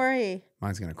 Yeah. Don't worry.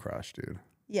 Mine's gonna crush, dude.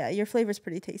 Yeah, your flavor's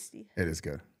pretty tasty. It is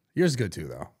good. Yours is good too,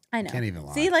 though. I know. Can't even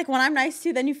lie. See, like when I'm nice to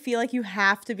you, then you feel like you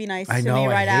have to be nice to me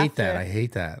right I hate after. that. I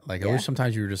hate that. Like I wish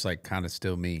sometimes you were just like kind of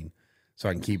still mean, so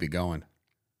I can keep it going.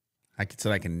 I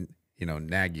can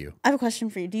nag you. I have a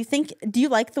question for you. Do you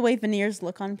like the way veneers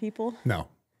look on people? No.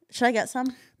 Should I get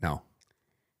some? No.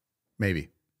 Maybe.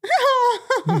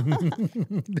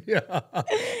 Yeah.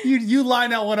 You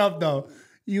line that one up though.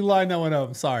 You line that one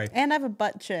up. Sorry. And I have a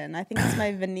butt chin. I think it's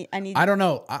my veneer. I don't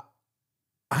know.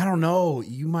 I don't know.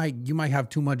 You might have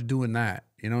too much doing that.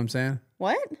 You know what I'm saying?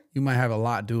 What? You might have a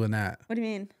lot doing that. What do you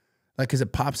mean? Like, cause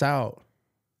it pops out.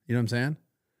 You know what I'm saying?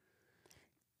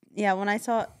 Yeah. When I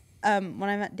saw, when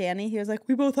I met Danny, he was like,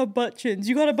 "We both have butt chins.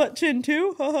 You got a butt chin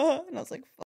too?" And I was like,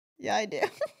 "Yeah, I do."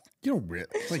 You don't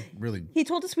really. He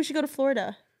told us we should go to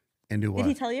Florida. And do what? Did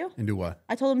he tell you? And do what?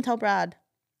 I told him tell Brad,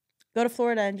 go to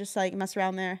Florida and just like mess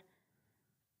around there.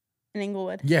 In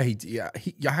Inglewood. Yeah,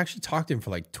 I actually talked to him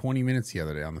for like 20 minutes the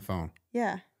other day on the phone.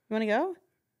 Yeah. You want to go?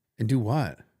 And do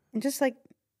what? And just like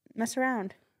mess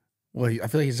around. Well, I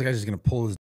feel like this guy's just going to pull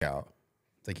his out.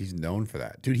 It's like he's known for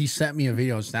that. Dude, he sent me a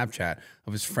video on Snapchat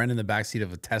of his friend in the backseat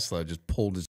of a Tesla just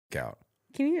pulled his out.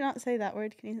 Can you not say that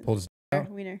word? Can you? Pulled his out?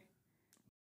 Wiener.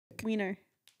 Wiener.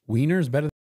 Wiener's better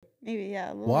than... Maybe,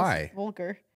 yeah. Why?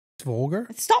 Vulgar. It's vulgar?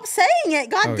 Stop saying it.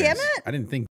 God damn it. I didn't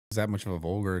think it was that much of a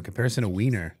vulgar in comparison to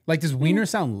wiener. Like, does wiener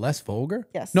sound less vulgar?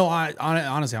 Yes. No,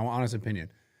 honestly, I want honest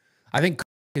opinion. I think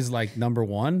is like number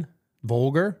one,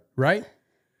 vulgar, right?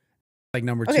 Like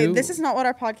number two. Okay, this is not what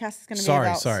our podcast is going to be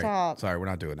about. Sorry, we're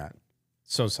not doing that.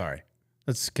 So sorry.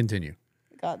 Let's continue.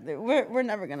 God, we're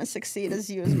never going to succeed as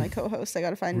you as my co-host. I got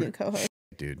to find new co-host.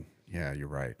 Dude, yeah, you're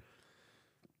right.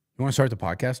 You want to start the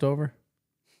podcast over?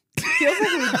 Feels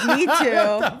like we need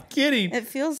to. I'm kidding. It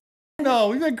feels... No,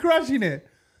 we've been crushing it.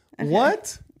 Okay.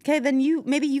 What? Okay, then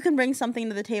maybe you can bring something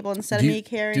to the table instead of me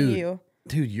carrying you.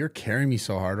 Dude, you're carrying me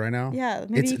so hard right now. Yeah,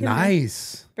 maybe it's you can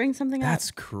nice. Bring something That's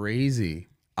up. Crazy.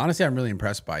 Honestly, I'm really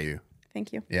impressed by you.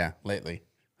 Thank you. Yeah, lately.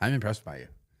 I'm impressed by you.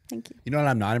 Thank you. You know what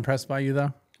I'm not impressed by you,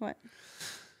 though? What?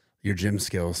 Your gym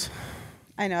skills.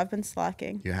 I know, I've been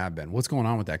slacking. You have been. What's going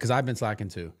on with that? Because I've been slacking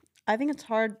too. I think it's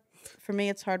hard. For me,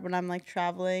 it's hard when I'm like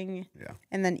traveling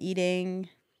and then eating.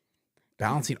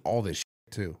 Balancing all this shit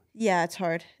too. Yeah, it's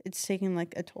hard. It's taking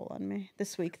like a toll on me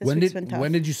this week. This week's been tough.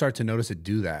 When did you start to notice it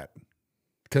do that?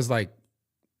 Because like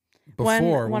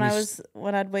before, when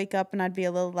I'd wake up and I'd be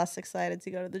a little less excited to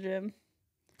go to the gym.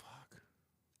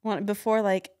 Fuck. Before,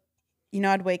 like,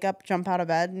 I'd wake up, jump out of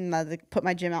bed, and I'd like, put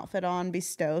my gym outfit on, be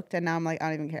stoked, and now I'm like, I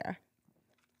don't even care.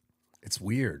 It's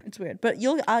weird. It's weird, but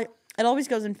it always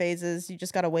goes in phases. You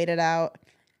just gotta wait it out,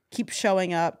 keep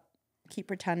showing up, keep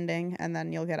pretending, and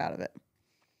then you'll get out of it.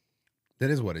 That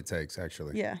is what it takes,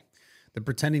 actually. Yeah. The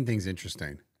pretending thing's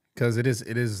interesting because it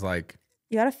is like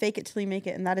you gotta fake it till you make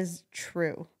it, and that is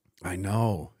true. I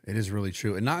know it is really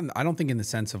true, and I don't think in the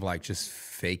sense of like just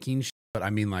faking shit, but I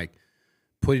mean like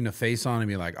putting a face on and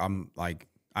be like I'm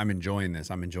enjoying this.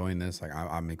 I'm enjoying this. Like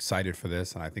I'm excited for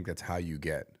this, and I think that's how you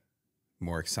get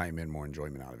more excitement, more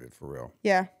enjoyment out of it for real.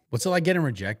 Yeah. What's it like getting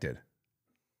rejected?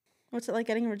 What's it like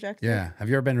getting rejected? Yeah. Have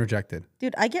you ever been rejected?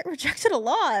 Dude, I get rejected a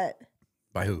lot.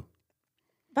 By who?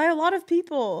 By a lot of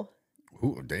people.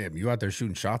 Who? Damn, you out there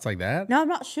shooting shots like that? No, I'm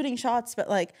not shooting shots, but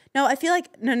like, no, I feel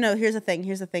like, no, here's the thing.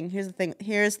 Listen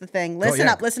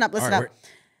up.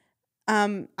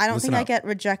 I don't think I get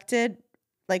rejected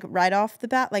like right off the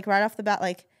bat.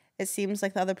 Like it seems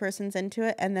like the other person's into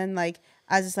it, and then like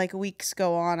as like weeks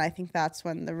go on, I think that's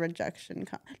when the rejection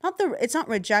comes. It's not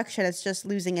rejection. It's just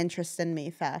losing interest in me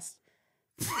fast.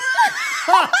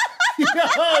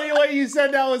 The way you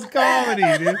said that was comedy,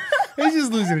 dude. He's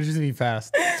just losing interest in me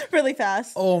fast. Really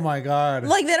fast. Oh my God.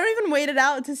 Like they don't even wait it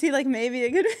out to see like maybe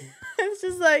it could. It's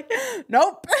just like,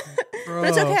 nope. But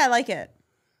it's okay. I like it.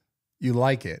 You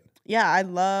like it? Yeah, I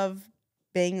love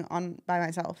being by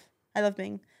myself. I love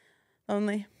being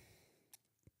lonely.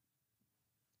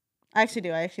 I actually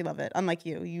do. I actually love it. Unlike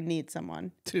you need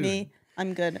someone. Dude. Me,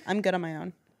 I'm good. I'm good on my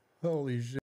own. Holy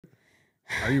shit.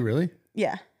 Are you really?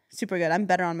 Yeah, super good. I'm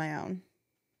better on my own.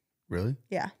 Really?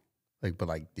 Yeah. But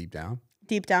deep down?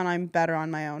 Deep down, I'm better on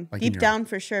my own. Like deep down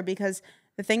for sure, because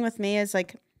the thing with me is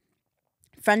like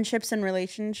friendships and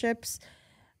relationships,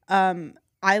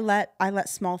 I let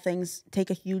small things take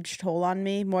a huge toll on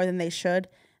me more than they should,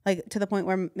 like to the point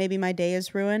where maybe my day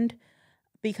is ruined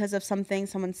because of something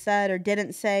someone said or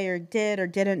didn't say or did or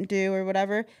didn't do or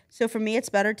whatever. So for me, it's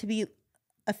better to be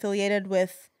affiliated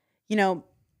with,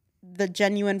 the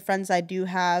genuine friends I do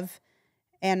have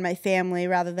and my family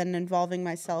rather than involving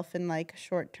myself in like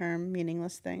short-term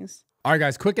meaningless things. All right,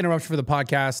 guys, quick interruption for the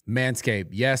podcast. Manscaped.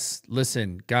 Yes,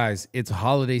 listen, guys, it's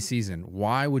holiday season.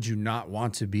 Why would you not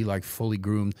want to be like fully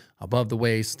groomed above the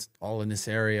waist, all in this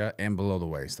area and below the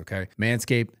waist, okay?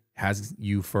 Manscaped has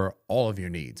you for all of your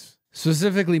needs.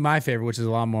 Specifically my favorite, which is a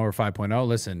lawnmower 5.0.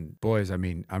 Listen, boys, I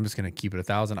mean, I'm just going to keep it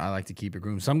 1,000. I like to keep it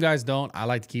groomed. Some guys don't. I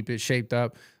like to keep it shaped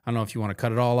up. I don't know if you want to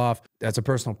cut it all off. That's a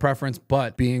personal preference,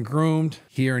 but being groomed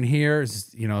here and here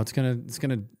is, it's going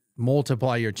to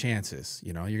multiply your chances.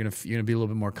 You're going to be a little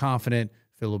bit more confident,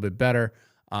 feel a little bit better.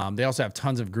 They also have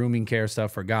tons of grooming care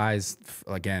stuff for guys.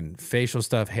 Again, facial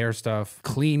stuff, hair stuff,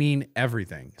 cleaning,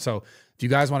 everything. So if you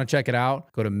guys want to check it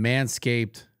out, go to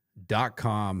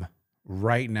manscaped.com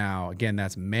right now. Again,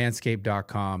 that's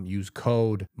manscaped.com. Use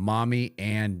code mommy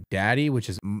and daddy, which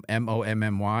is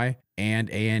MOMMY and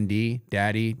AND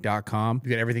daddy.com. You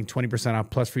get everything 20% off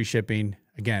plus free shipping.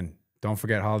 Again, don't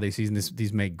forget holiday season.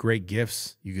 These make great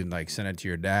gifts. You can send it to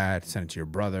your dad, send it to your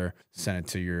brother, send it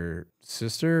to your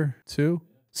sister too.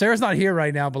 Sarah's not here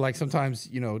right now, but sometimes,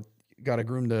 got to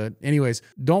groom anyways,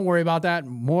 don't worry about that.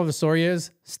 More of the story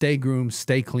is stay groomed,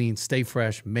 stay clean, stay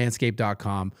fresh.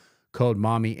 Manscaped.com. Code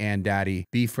mommy and daddy.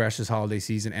 Be fresh this holiday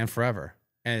season and forever.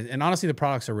 And honestly, the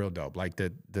products are real dope. Like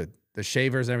the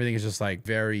shavers and everything is just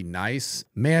very nice.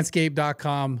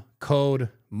 Manscaped.com. Code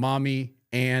mommy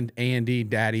and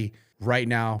daddy right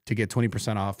now to get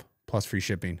 20% off plus free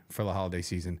shipping for the holiday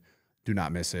season. Do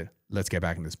not miss it. Let's get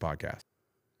back into this podcast.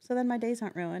 So then my days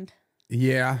aren't ruined.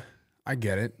 Yeah, I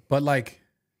get it. But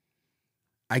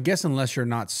I guess unless you're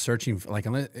not searching for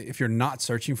if you're not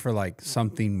searching for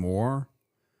something more.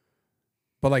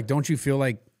 But don't you feel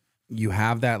like you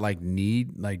have that need,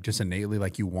 just innately,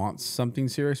 you want something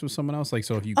serious with someone else?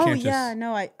 So if you can't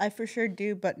no, I for sure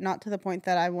do, but not to the point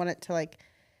that I want it to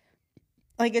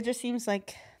it just seems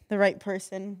like the right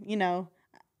person,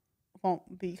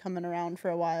 won't be coming around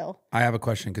for a while. I have a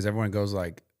question because everyone goes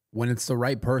when it's the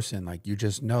right person, you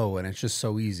just know and it's just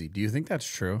so easy. Do you think that's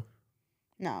true?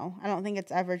 No, I don't think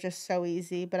it's ever just so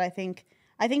easy, but I think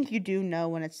you do know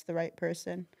when it's the right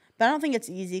person. But I don't think it's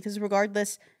easy because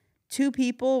regardless, two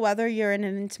people, whether you're in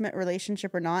an intimate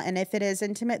relationship or not, and if it is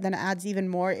intimate, then it adds even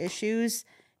more issues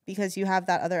because you have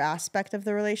that other aspect of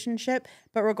the relationship.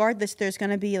 But regardless, there's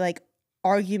going to be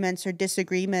arguments or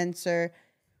disagreements or,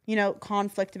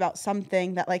 conflict about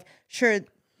something that sure,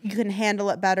 you can handle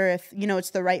it better if,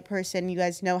 it's the right person. You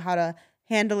guys know how to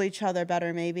handle each other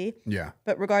better maybe. Yeah.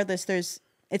 But regardless,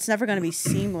 it's never going to be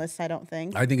seamless, I don't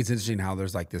think. I think it's interesting how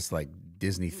there's this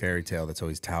Disney fairy tale that's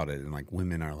always touted and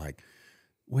women are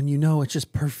when it's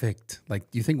just perfect. Do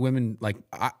you think women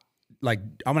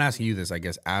I'm asking you this, I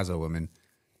guess, as a woman,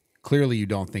 clearly you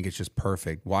don't think it's just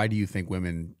perfect. Why do you think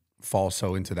women fall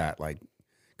so into that?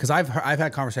 Because I've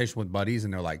had conversations with buddies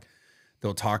and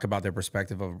they'll talk about their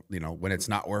perspective of, when it's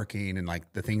not working and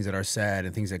the things that are said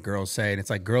and things that girls say. And it's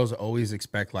girls always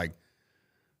expect I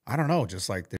don't know,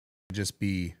 just just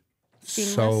be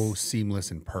seamless. So seamless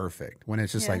and perfect when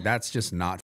it's just that's just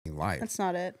not life. That's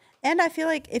not it. And I feel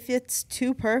if it's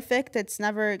too perfect, it's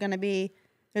never going to be,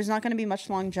 there's not going to be much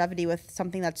longevity with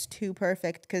something that's too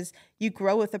perfect because you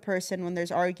grow with a person when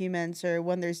there's arguments or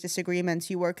when there's disagreements,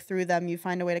 you work through them, you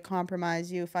find a way to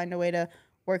compromise, you find a way to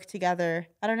work together.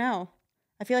 I don't know.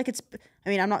 I feel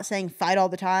I'm not saying fight all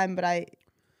the time, but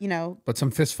But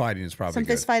some fist fighting is probably good.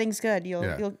 Fist fighting's good.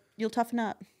 You'll toughen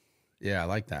up. Yeah, I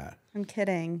like that. I'm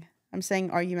kidding. I'm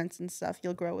saying arguments and stuff.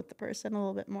 You'll grow with the person a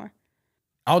little bit more.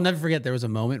 I'll never forget there was a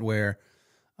moment where,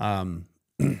 I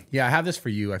have this for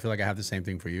you. I feel like I have the same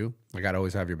thing for you. I'd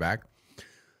always have your back.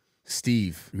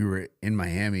 Steve, we were in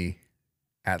Miami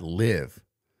at Live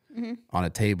on a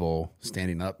table,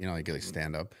 standing up,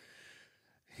 stand up.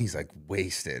 He's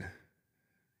wasted.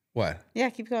 What? Yeah,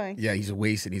 keep going. Yeah, he's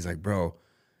wasted. He's bro,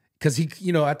 because he,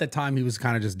 at that time he was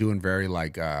kind of just doing very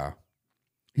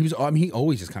he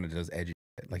always just kind of does edgy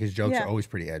shit. His jokes are always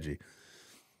pretty edgy.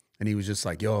 And he was just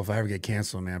yo, if I ever get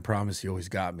canceled, man, I promise you always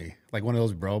got me. One of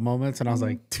those bro moments. And I was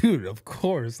dude, of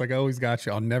course. I always got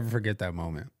you. I'll never forget that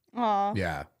moment. Aw.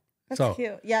 Yeah. That's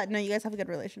cute. Yeah, no, you guys have a good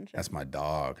relationship. That's my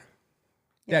dog.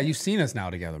 Yeah, you've seen us now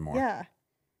together more. Yeah.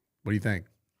 What do you think?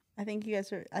 I think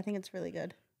it's really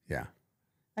good. Yeah.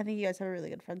 I think you guys have a really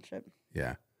good friendship.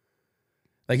 Yeah.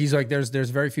 Like he's like, there's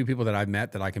very few people that I've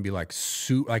met that I can be like,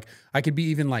 I could be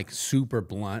even like super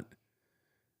blunt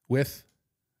with,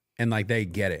 and like they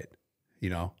get it, you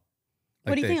know?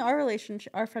 Like what do you think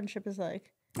our friendship is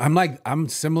like? I'm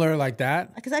similar like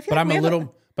that. Because I feel but like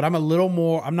I'm a little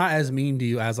more, I'm not as mean to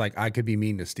you as like I could be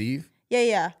mean to Steve.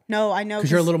 Yeah. No, I know.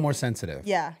 Because you're a little more sensitive.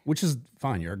 Yeah. Which is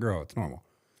fine. You're a girl. It's normal.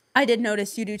 I did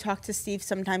notice you do talk to Steve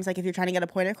sometimes, like if you're trying to get a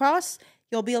point across,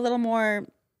 you'll be a little more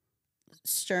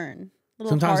stern.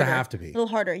 Sometimes harder, I have to be. A little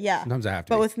harder, yeah. Sometimes I have to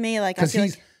but be. with me, like,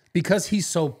 because he's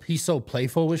so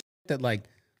playful with shit that like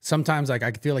sometimes like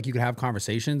I feel like you could have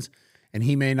conversations and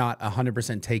he may not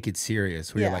 100% take it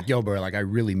serious. Where you're like, yo, bro, like I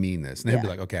really mean this. And he'll be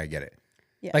like, okay, I get it.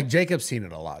 Yeah. Like Jacob's seen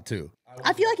it a lot too.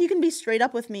 I feel like you can be straight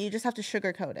up with me. You just have to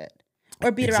sugarcoat it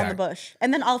or beat around the bush.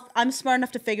 And then I'm smart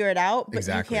enough to figure it out, but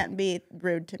you can't be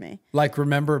rude to me. Like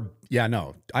remember, yeah,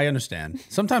 no, I understand.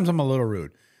 Sometimes I'm a little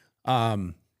rude.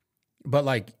 But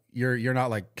like you're not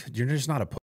like, you're just not a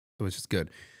pussy, which is good.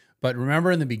 But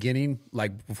remember in the beginning,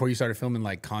 like before you started filming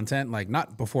like content, like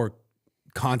not before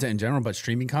content in general, but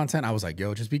streaming content, I was like,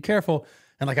 yo, just be careful.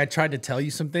 And like I tried to tell you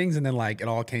some things and then like it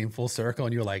all came full circle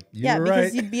and you were like, you're right. Yeah,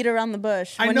 because you beat around the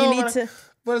bush. I know,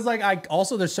 but it's like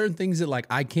there's certain things that like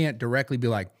I can't directly be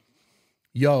like,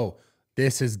 yo,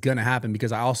 this is gonna happen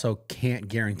because I also can't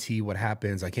guarantee what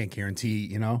happens. I can't guarantee,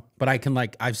 you know, but I can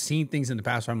like, I've seen things in the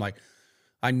past where I'm like,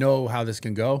 I know how this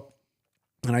can go.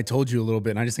 And I told you a little bit,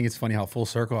 and I just think it's funny how full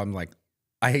circle I'm like,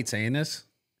 I hate saying this.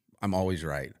 I'm always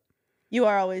right. You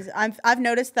are always. I've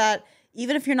noticed that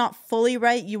even if you're not fully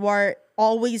right, you are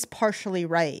always partially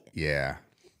right. Yeah.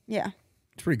 Yeah.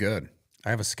 It's pretty good.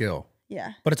 I have a skill.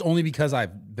 Yeah. But it's only because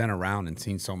I've been around and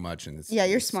seen so much. And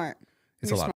you're smart.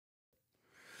 It's a lot.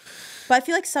 But I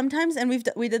feel like sometimes, and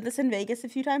we did this in Vegas a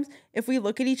few times, if we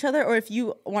look at each other or if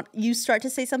you start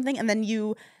to say something and then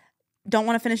you don't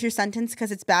want to finish your sentence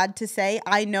because it's bad to say,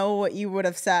 I know what you would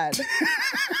have said.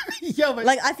 Yeah, but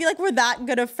like I feel like we're that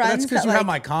good of friends. That's because you have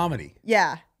my comedy.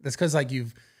 Yeah. That's because like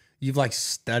you've like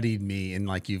studied me and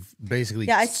like you've basically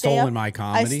stolen my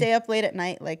comedy. I stay up late at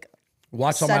night, like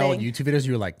watch all my old YouTube videos.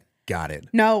 You were like, got it.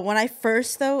 No, when I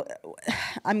first though,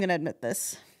 I'm gonna admit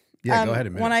this. Yeah, go ahead.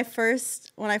 Admit when I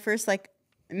first like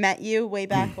met you way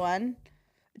back when,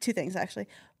 two things actually.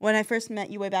 When I first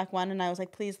met you way back when, and I was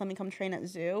like, please let me come train at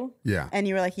zoo. Yeah. And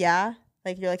you were like, yeah.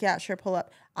 Like you're like, yeah, sure, pull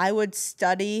up. I would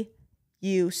study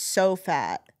you so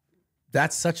fat.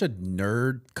 That's such a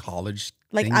nerd college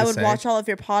like thing I to would say. watch all of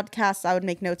your podcasts. I would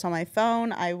make notes on my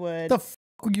phone. I would. The f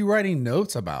were you writing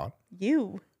notes about?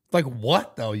 You. Like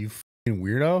what though? You fucking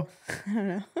weirdo. I don't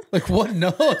know. Like what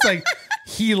notes? Like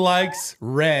he likes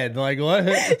red. Like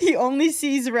what? He only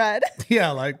sees red.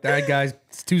 Yeah, like that guy's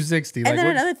 260. And like, then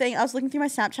another thing, I was looking through my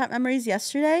Snapchat memories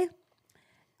yesterday.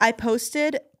 I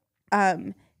posted,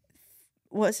 what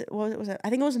was it? I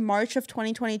think it was March of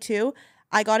 2022.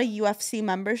 I got a UFC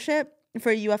membership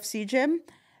for a UFC gym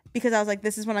because I was like,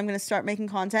 this is when I'm going to start making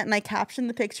content. And I captioned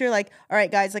the picture like, all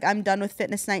right, guys, like I'm done with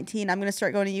Fitness 19. I'm going to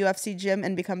start going to UFC gym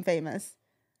and become famous.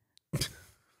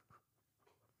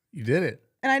 You did it.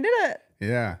 And I did it.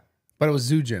 Yeah. But it was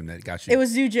Zoo Gym that got you. It was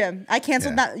Zoo Gym. I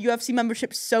canceled that UFC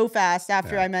membership so fast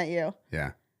after I met you.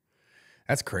 Yeah.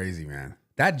 That's crazy, man.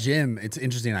 That gym, it's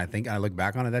interesting. I think I look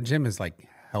back on it. That gym has like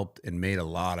helped and made a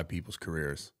lot of people's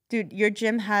careers. Dude, your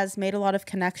gym has made a lot of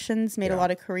connections, made a lot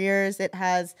of careers. It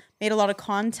has made a lot of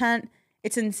content.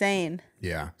 It's insane.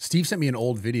 Yeah. Steve sent me an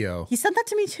old video. He sent that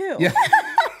to me too. Yeah.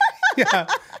 Yeah.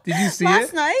 Did you see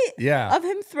Last night? Yeah. Of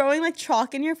him throwing like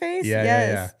chalk in your face? Yeah, yes.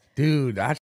 yeah. Dude,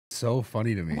 that's so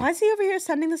funny to me. Why is he over here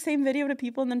sending the same video to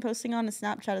people and then posting on his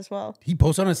Snapchat as well? He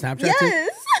posted on his Snapchat too?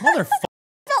 Yes. Motherfucker.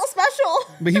 Felt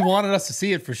special. But he wanted us to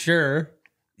see it for sure.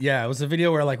 Yeah, it was a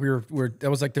video where like we were that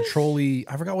was like the trolley.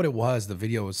 I forgot what it was. The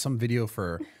video was some video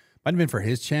might have been for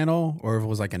his channel or if it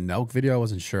was like a Nelk video. I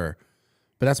wasn't sure.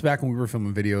 But that's back when we were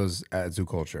filming videos at Zoo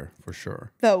Culture for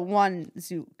sure. The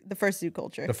first Zoo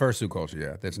Culture. The first Zoo Culture,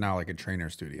 yeah. That's now like a trainer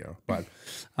studio. But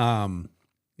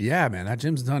yeah, man, that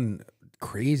gym's done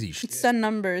crazy shit. It's done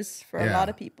numbers for a lot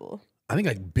of people. I think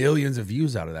like billions of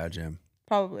views out of that gym.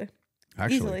 Probably.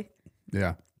 Actually. Easily.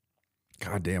 Yeah.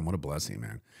 God damn, what a blessing,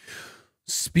 man.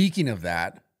 Speaking of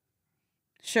that.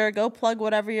 Sure, go plug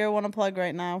whatever you want to plug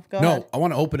right now. Go ahead. I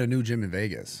want to open a new gym in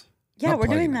Vegas. Yeah, we're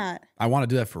doing that. I want to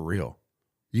do that for real.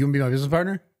 You gonna be my business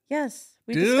partner? Yes.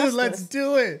 Dude, let's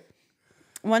do it.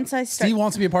 Once I start. Steve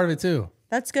wants to be a part of it too.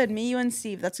 That's good. Me, you, and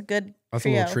Steve. That's a good trio. That's a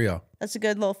little trio. That's a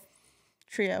good little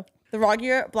trio. The Raw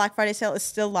Gear Black Friday sale is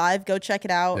still live. Go check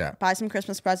it out. Yeah. Buy some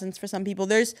Christmas presents for some people.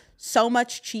 There's so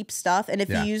much cheap stuff. And if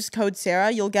you use code Sarah,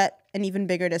 you'll get an even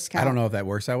bigger discount. I don't know if that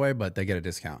works that way, but they get a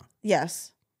discount.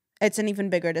 Yes. It's an even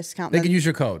bigger discount. They can use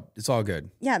your code. It's all good.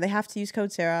 Yeah, they have to use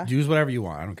code Sarah. Use whatever you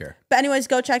want. I don't care. But anyways,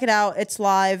 go check it out. It's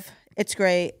live. It's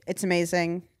great. It's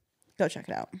amazing. Go check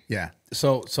it out. Yeah.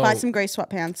 So buy some gray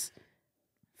sweatpants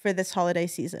for this holiday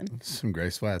season. Some gray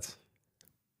sweats.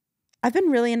 I've been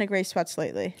really into gray sweats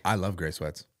lately. I love gray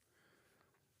sweats.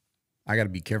 I got to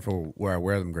be careful where I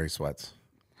wear them gray sweats.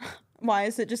 Why?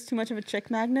 Is it just too much of a chick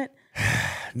magnet?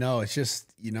 No, it's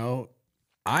just,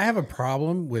 I have a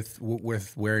problem with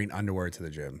wearing underwear to the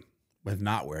gym, with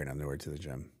not wearing underwear to the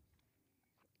gym.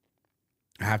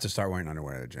 I have to start wearing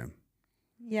underwear to the gym.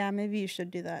 Yeah, maybe you should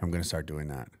do that. I'm going to start doing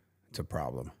that. It's a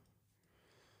problem.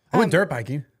 I went dirt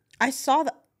biking. I saw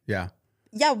that. Yeah.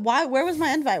 Yeah, why? Where was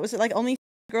my invite? Was it like only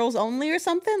girls only or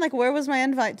something? Like, where was my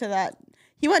invite to that?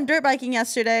 He went dirt biking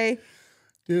yesterday.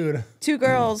 Dude. 2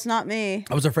 girls, not me.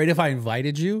 I was afraid if I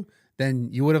invited you, then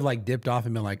you would have like dipped off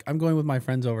and been like, I'm going with my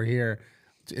friends over here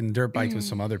in dirt bikes with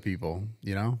some other people,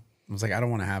 I was like, I don't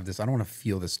want to have this. I don't want to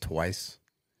feel this twice,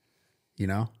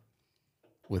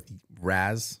 with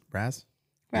Raz.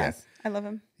 Yeah. I love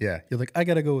him. Yeah. You're like, I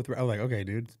got to go with Raz. I was like, okay,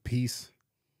 dude, peace.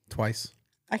 Twice.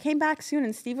 I came back soon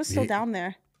and Steve was still down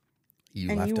there. You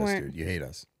and left you us, weren't. dude. You hate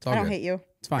us. It's all I don't good. hate you.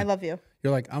 It's fine. I love you.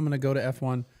 You're like, I'm going to go to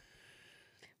F1.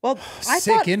 Well,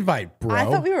 Sick invite, bro. I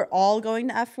thought we were all going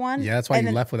to F1. Yeah, that's why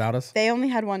you left without us. They only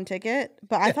had 1 ticket,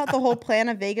 but I thought the whole plan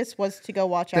of Vegas was to go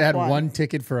watch F1. They had 1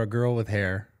 ticket for a girl with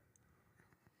hair.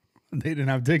 They didn't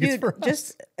have tickets for us.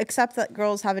 Just accept that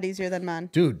girls have it easier than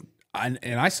men. Dude, and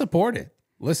I support it.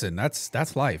 Listen,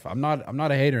 that's life. I'm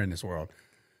not a hater in this world.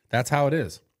 That's how it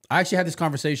is. I actually had this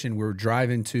conversation. We were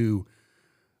driving to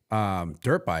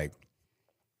dirt bike,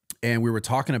 and we were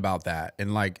talking about that,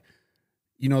 and like,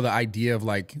 the idea of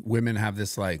like women have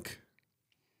this like,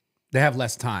 they have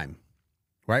less time,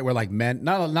 right? Where like men,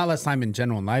 not less time in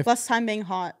general in life. Less time being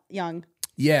hot, young.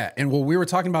 Yeah. And we were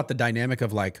talking about the dynamic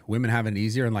of like women having it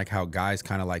easier and like how guys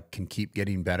kind of like can keep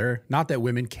getting better. Not that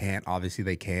women can't, obviously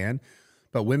they can,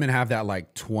 but women have that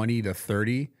like 20 to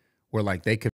 30 where like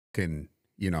they can,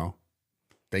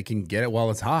 they can get it while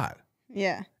it's hot.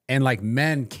 Yeah. And like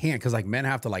men can't, because like men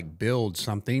have to like build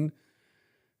something.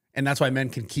 And that's why men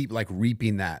can keep like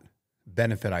reaping that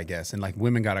benefit, I guess. And like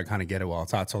women got to kind of get it while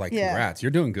it's hot. So like, congrats.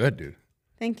 You're doing good, dude.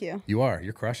 Thank you. You are.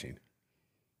 You're crushing.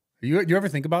 You ever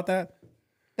think about that?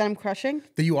 That I'm crushing?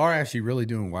 That you are actually really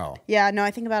doing well. Yeah, no,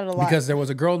 I think about it a lot. Because there was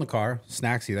a girl in the car,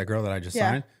 Snacksy, that girl that I just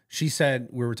signed. She said,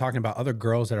 we were talking about other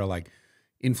girls that are like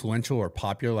influential or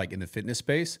popular, like in the fitness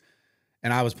space.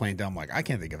 And I was playing dumb, like, I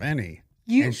can't think of any.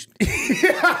 You did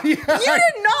not know.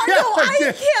 I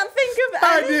can't think of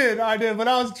any. I did, but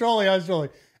I was trolling.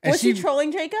 And was she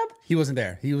trolling Jacob? He wasn't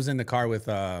there. He was in the car with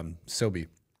Sobi.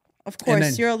 Of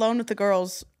course, you're alone with the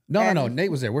girls. No.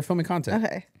 Nate was there. We're filming content.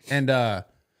 Okay. And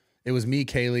it was me,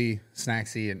 Kaylee,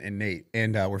 Snacksy, and Nate.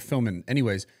 And we're filming.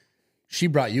 Anyways, she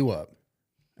brought you up.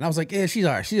 And I was like, yeah, she's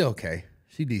all right. She's okay.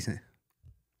 She's decent.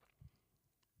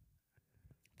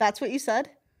 That's what you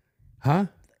said? Huh?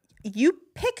 You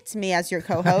picked me as your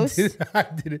co-host. I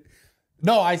did it.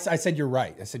 No, I said you're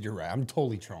right. I'm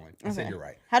totally trolling. I said you're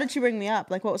right. How did she bring me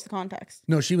up? Like, what was the context?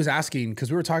 No, she was asking,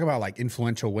 because we were talking about like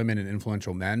influential women and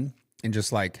influential men, and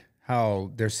just like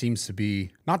how there seems to be,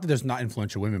 not that there's not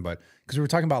influential women, but because we were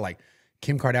talking about like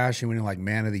Kim Kardashian winning like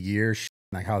Man of the Year,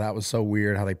 like how that was so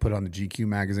weird, how they put it on the GQ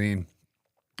magazine.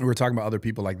 We were talking about other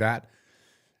people like that.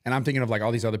 And I'm thinking of like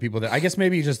all these other people that I guess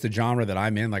maybe just the genre that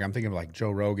I'm in. Like I'm thinking of like Joe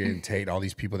Rogan, Tate, all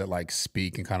these people that like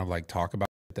speak and kind of like talk about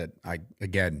that.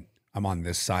 I'm on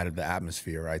this side of the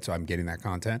atmosphere, right? So I'm getting that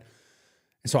content.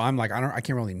 And so I'm like, I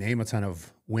can't really name a ton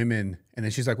of women. And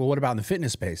then she's like, well, what about in the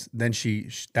fitness space? Then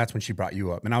that's when she brought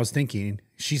you up. And I was thinking,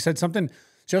 she said something.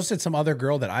 She also said some other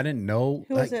girl that I didn't know.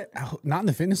 Who was it? Not in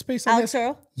the fitness space. I Alex guess.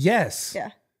 Earl? Yes.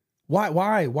 Yeah. Why?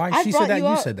 She said that.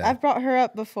 You said that. I've brought her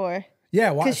up before.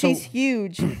 Yeah, why? Because she's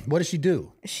huge. What does she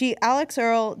do? Alex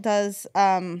Earl does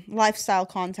lifestyle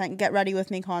content, get ready with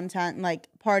me content, and like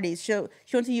parties. She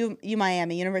went to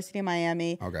Miami, University of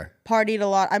Miami. Okay. Partied a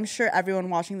lot. I'm sure everyone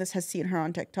watching this has seen her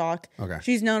on TikTok. Okay.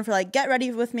 She's known for like, get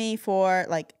ready with me for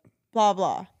like blah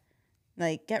blah.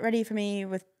 Like, get ready for me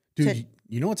with. Dude,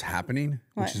 you know what's happening?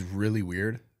 What? Which is really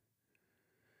weird.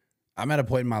 I'm at a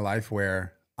point in my life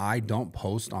where I don't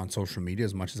post on social media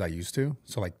as much as I used to.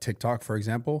 So like TikTok, for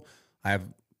example, I have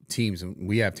teams, and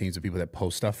we have teams of people that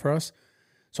post stuff for us.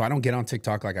 So I don't get on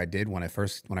TikTok like I did when I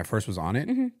first was on it.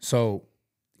 Mm-hmm. So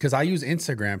because I use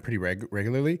Instagram pretty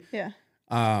regularly. Yeah.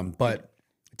 But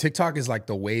TikTok is like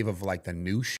the wave of like the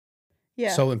new shit.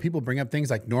 Yeah. So when people bring up things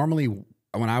like normally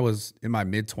when I was in my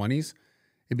mid-20s,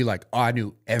 it'd be like, oh, I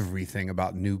knew everything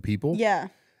about new people. Yeah.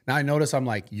 Now I notice I'm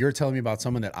like, you're telling me about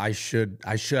someone that I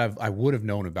would have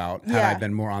known about had I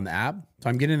been more on the app. So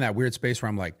I'm getting in that weird space where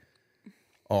I'm like,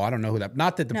 oh, I don't know who that.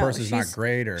 Not that the person's not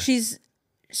great or she's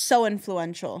so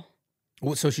influential.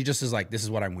 Well, so she just is like, this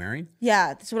is what I'm wearing?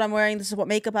 Yeah, this is what I'm wearing. This is what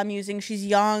makeup I'm using. She's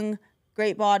young,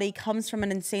 great body, comes from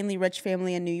an insanely rich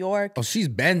family in New York. Oh, she's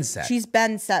been set. She's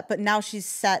been set, but now she's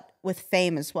set with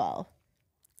fame as well.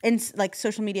 And like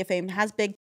social media fame, has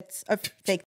big tits, or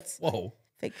fake tits. Whoa.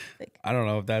 Fake. I don't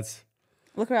know if that's...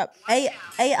 Look her up.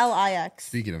 A-L-I-X.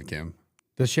 Speaking of Kim,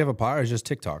 does she have a pod or is it just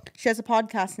TikTok? She has a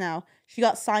podcast now. She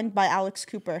got signed by Alex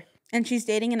Cooper. And she's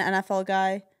dating an NFL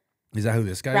guy. Is that who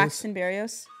this guy Braxton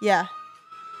Berrios. Yeah.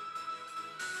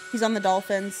 He's on the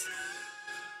Dolphins.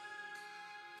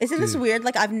 Isn't this weird?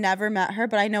 Like, I've never met her,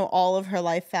 but I know all of her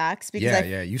life facts. Because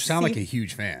yeah. You sound like a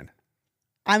huge fan.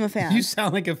 I'm a fan. You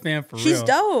sound like a fan for real. She's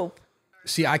dope.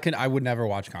 See, I would never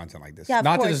watch content like this. Yeah,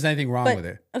 Not that there's anything wrong with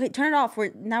it. Okay, turn it off.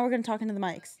 Now we're going to talk into the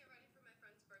mics.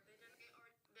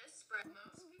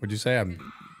 What'd you say?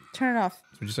 Turn it off.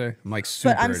 What'd you say? I'm like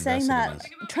super But I'm saying invested in that.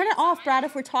 this. Turn it off, Brad.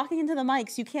 If we're talking into the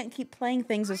mics, you can't keep playing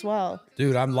things as well.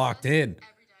 Dude, I'm locked in.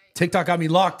 TikTok got me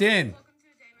locked in.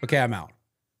 Okay, I'm out.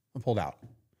 I'm pulled out.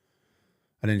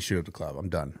 I didn't shoot up the club. I'm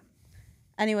done.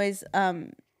 Anyways,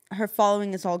 her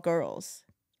following is all girls.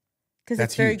 Because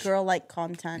it's very girl-like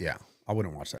content. Yeah, I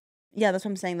wouldn't watch that. Yeah, that's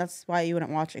what I'm saying. That's why you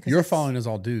wouldn't watch it. Your following is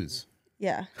all dudes.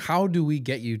 Yeah. How do we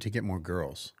get you to get more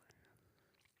girls?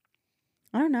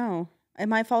 I don't know. And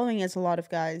my following is a lot of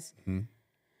guys.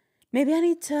 Maybe I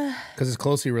need to... Because it's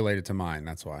closely related to mine.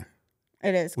 That's why.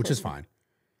 It is. Which is fine.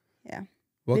 Yeah.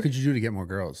 What could you do to get more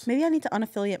girls? Maybe I need to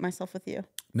unaffiliate myself with you.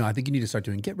 No, I think you need to start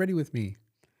doing get ready with me.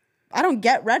 I don't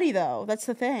get ready, though. That's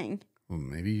the thing. Well,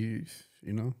 maybe,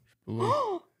 you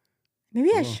know.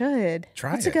 Maybe I should.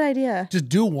 Try That's it. a good idea. Just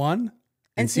do one.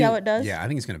 And see how it does? Yeah, I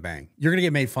think it's going to bang. You're going to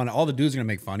get made fun of. All the dudes are going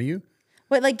to make fun of you.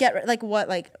 Wait, like what?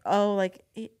 Like, oh, like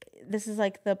this is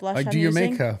like the blush I'm do your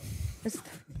using? makeup.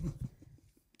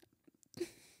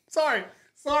 Sorry.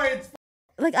 It's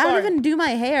Like, I don't even do my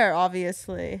hair,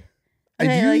 obviously.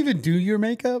 do you even do your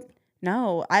makeup?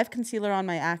 No, I have concealer on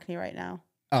my acne right now.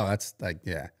 Oh, that's like,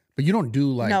 yeah. But you don't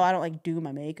do like... No, I don't like do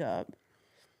my makeup.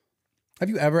 Have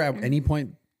you ever at any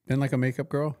point been like a makeup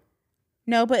girl?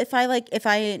 No, but if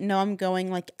I know I'm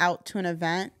going like out to an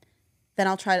event, then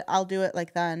I'll do it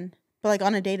like then. But like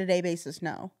on a day-to-day basis,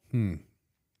 no.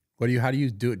 How do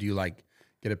you do it? Do you like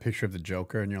get a picture of the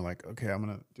Joker and you're like, okay, I'm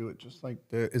gonna do it just like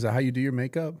this? Is that how you do your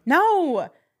makeup? No.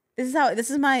 This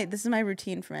is my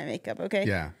routine for my makeup, okay?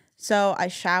 Yeah. So I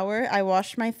shower, I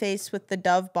wash my face with the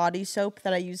Dove body soap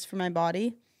that I use for my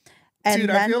body. And Dude,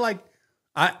 then, I feel like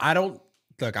I don't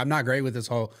look, I'm not great with this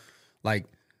whole like,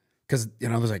 because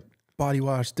there's like body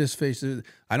wash, this face.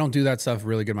 I don't do that stuff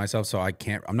really good myself, so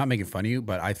I'm not making fun of you,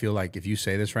 but I feel like if you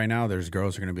say this right now, there's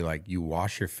girls who are gonna be like, you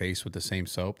wash your face with the same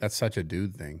soap? That's such a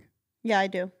dude thing. Yeah, I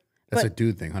do. That's a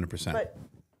dude thing, 100%. But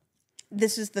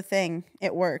this is the thing.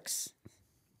 It works.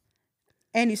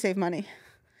 And you save money.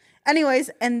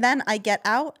 Anyways, and then I get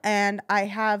out and I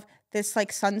have this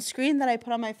like sunscreen that I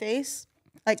put on my face.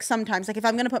 Like sometimes, like if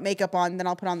I'm going to put makeup on, then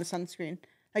I'll put on the sunscreen,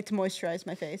 like to moisturize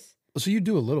my face. So you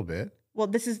do a little bit. Well,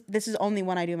 this is only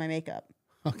when I do my makeup.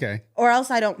 Okay. Or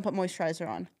else I don't put moisturizer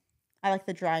on. I like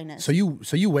the dryness. So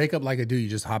you wake up like a dude, you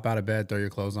just hop out of bed, throw your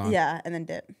clothes on? Yeah, and then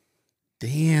dip.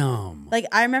 Damn. Like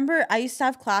I remember I used to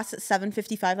have class at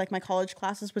 7:55. Like my college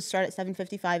classes would start at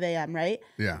 7:55 a.m., right?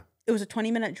 Yeah. It was a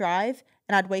 20-minute drive,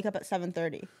 and I'd wake up at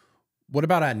 7:30. What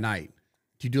about at night?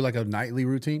 Do you do like a nightly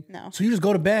routine? No. So you just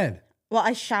go to bed? Well,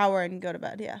 I shower and go to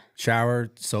bed, yeah.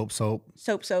 Shower, soap. Soap.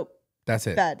 That's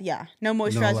it. Bed, yeah. No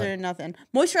moisturizer, nothing.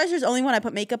 Moisturizer is only when I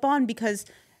put makeup on because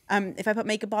if I put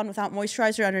makeup on without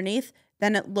moisturizer underneath,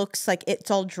 then it looks like it's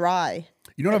all dry.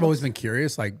 You know what I've always been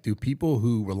curious? Like, do people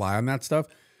who rely on that stuff,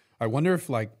 I wonder if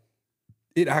like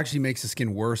it actually makes the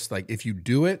skin worse, like if you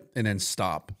do it and then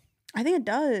stop. I think it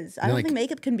does. I don't think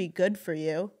makeup can be good for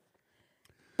you.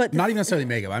 But not even necessarily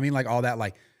makeup. I mean like all that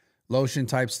like lotion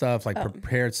type stuff, like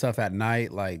prepared stuff at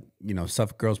night, like,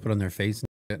 stuff girls put on their face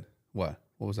and shit. What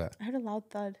was that? I heard a loud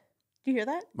thud. Do you hear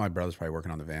that? My brother's probably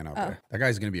working on the van out there. That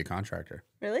guy's gonna be a contractor.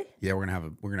 Really? Yeah, we're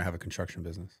gonna have a construction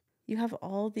business. You have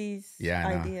all these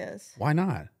ideas. Why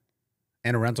not?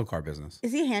 And a rental car business.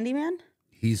 Is he a handyman?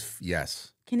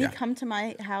 Yes. Can he come to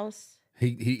my house?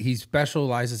 He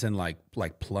specializes in like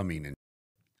plumbing and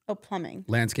plumbing,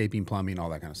 landscaping, plumbing, all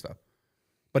that kind of stuff.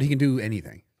 But he can do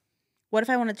anything. What if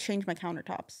I want to change my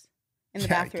countertops in the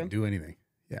bathroom? He can do anything.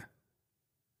 Yeah.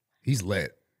 He's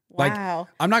lit. Wow. Like,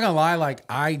 I'm not gonna lie. Like,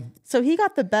 So he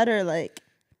got the better, like.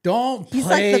 don't He's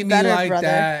play like the me better like brother.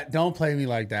 that. Don't play me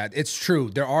like that. It's true.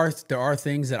 There are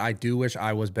things that I do wish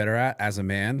I was better at as a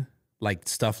man, like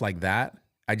stuff like that.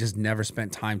 I just never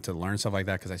spent time to learn stuff like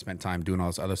that because I spent time doing all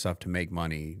this other stuff to make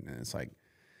money. And it's like,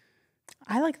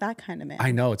 I like that kind of man.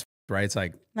 I know it's right. It's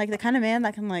like the kind of man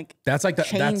that can like that's like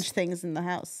change things in the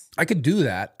house. I could do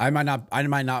that. I might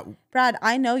not. Brad,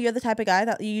 I know you're the type of guy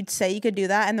that you'd say you could do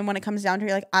that, and then when it comes down to it,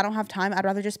 you're like, I don't have time. I'd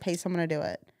rather just pay someone to do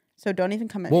it. So don't even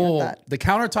come at me with that. The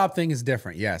countertop thing is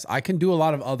different. Yes, I can do a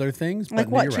lot of other things. But Like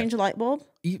what? Change a light bulb?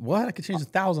 What? I could change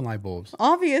 1,000 light bulbs.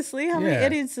 Obviously. How many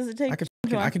idiots does it take?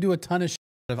 I could do a ton of shit.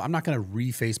 I'm not going to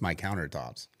reface my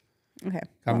countertops. Okay.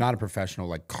 I'm not a professional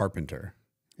like carpenter.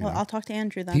 Well, I'll talk to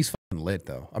Andrew then. He's fucking lit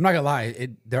though. I'm not gonna lie.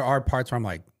 There are parts where I'm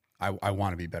like, I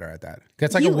want to be better at that.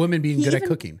 It's like a woman being good at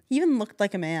cooking. He even looked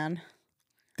like a man.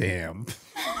 Damn.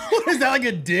 Is that like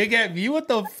a dig at me? What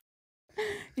the?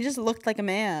 He just looked like a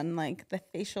man, like the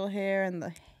facial hair and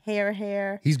the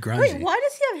hair. He's grungy. Wait, why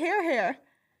does he have hair?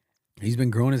 He's been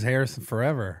growing his hair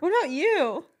forever. What about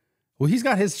you? Well, he's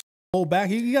got his whole back.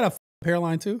 He got a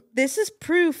hairline too. This is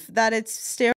proof that it's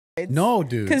steroids. No,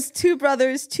 dude. Because two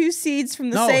brothers, two seeds from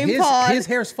the same pod. His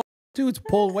hair's too. It's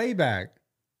pulled way back.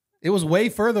 It was way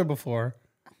further before.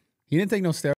 He didn't take no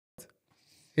steroids.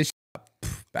 His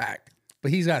back.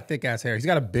 But he's got thick ass hair. He's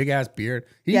got a big ass beard.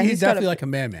 He's definitely like a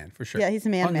man for sure. Yeah, he's a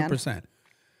man. 100%.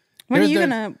 When are you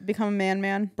gonna become a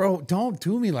man? Bro, don't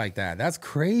do me like that. That's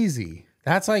crazy.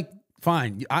 That's like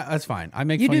fine. That's fine. I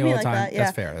make fun of you all the time. That, yeah.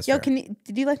 That's fair. That's fair.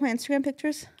 Did you like my Instagram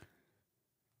pictures?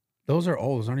 Those are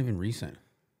old. Those aren't even recent.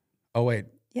 Oh wait.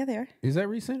 Yeah, they are. Is that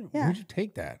recent? Yeah. Where'd you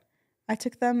take that? I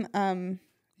took them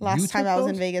last time I was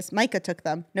in Vegas. Micah took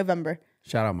them. November.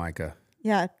 Shout out Micah.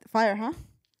 Yeah, fire, huh?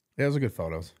 Yeah, those are good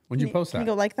photos. When did you post that? Can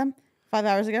you go like them? 5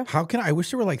 hours ago. I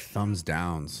wish there were like thumbs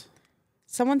downs.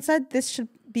 Someone said this should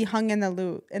be hung in the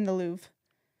Louvre.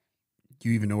 Do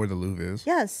you even know where the Louvre is?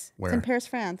 Yes. Where? It's in Paris,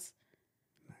 France.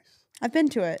 Nice. I've been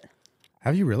to it.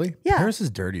 Have you really? Yeah. Paris is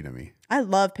dirty to me. I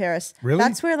love Paris. Really?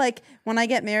 That's where, like, when I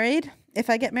get married, if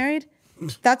I get married,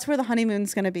 that's where the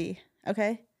honeymoon's going to be.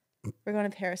 Okay? We're going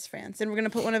to Paris, France. And we're going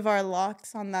to put one of our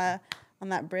locks on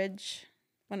that bridge.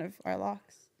 One of our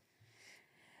locks.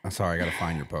 I'm sorry. I got to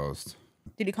find your post.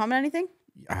 Did you comment anything?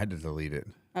 I had to delete it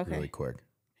really quick. Thank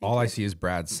All you. I see is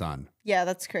Brad's son. Yeah,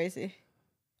 that's crazy.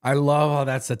 I love how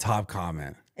that's the top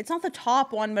comment. It's not the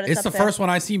top one, but It's up the there. first one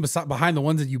I seen behind the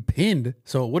ones that you pinned.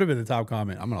 So it would have been the top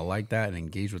comment. I'm going to like that and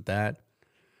engage with that.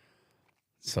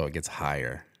 So it gets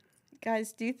higher.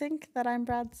 Guys, do you think that I'm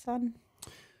Brad's son?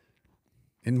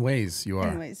 In ways, you are.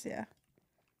 Anyways, yeah.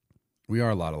 We are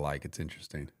a lot alike. It's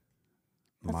interesting.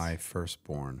 My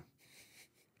firstborn.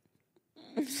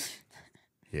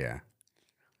 Yeah.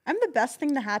 I'm the best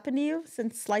thing to happen to you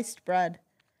since sliced bread.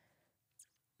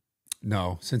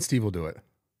 No, since Steve will do it.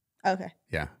 Okay.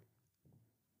 Yeah.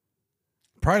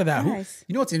 Prior to that, Nice.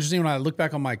 you know what's interesting? When I look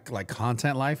back on my like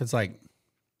content life, it's like,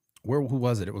 who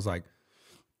was it? It was like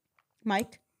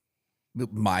Mike?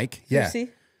 Yeah. Fusi?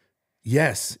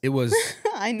 Yes, it was.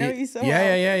 I know you so well.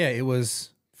 Yeah. It was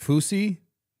Fusi,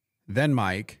 then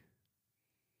Mike.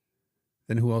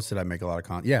 Then who else did I make a lot of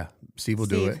content? Yeah, Steve will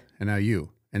do it, and now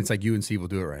you. And it's like you and Steve will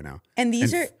do it right now. And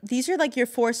these are like your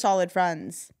 4 solid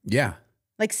friends. Yeah.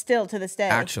 Like still to this day.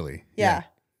 Actually. Yeah.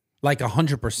 Like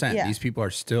 100%. Yeah. These people are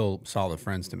still solid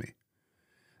friends to me.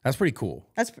 That's pretty cool.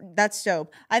 That's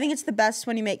dope. I think it's the best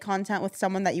when you make content with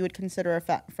someone that you would consider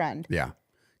a friend. Yeah.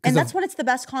 And that's when it's the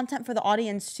best content for the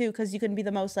audience too, because you can be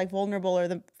the most like vulnerable or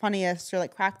the funniest or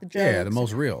like crack the jokes. Yeah, the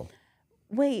most real.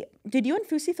 Wait, did you and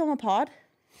Fusi film a pod?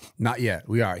 Not yet.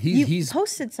 We are. He's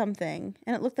posted something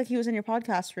and it looked like he was in your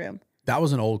podcast room. That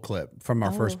was an old clip from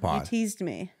our first pod. You teased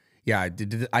me. Yeah, I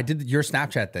did your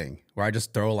Snapchat thing where I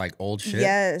just throw like old shit.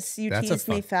 Yes, you teased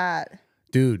me fat.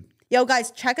 Dude. Yo, guys,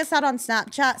 check us out on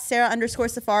Snapchat,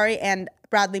 Sarah_Safari and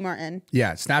Bradley Martin.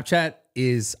 Yeah, Snapchat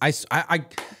is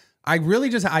I really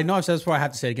just I know I've said this before. I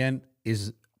have to say it again.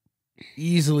 Is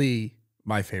easily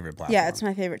my favorite platform. Yeah, it's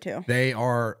my favorite too. They're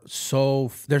so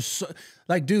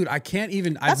like, dude. I can't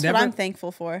even. That's what I'm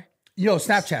thankful for. Yo,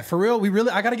 Snapchat for real.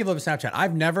 I gotta give love to Snapchat.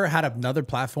 I've never had another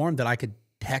platform that I could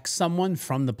text someone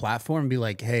from the platform and be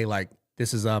like, hey, like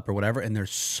this is up or whatever, and they're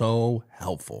so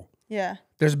helpful. Yeah.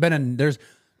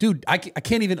 Dude, I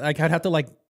can't even like. I'd have to like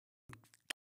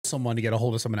someone to get a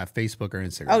hold of someone at Facebook or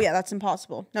Instagram. Oh yeah, that's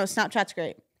impossible. No, Snapchat's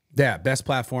great. Yeah, best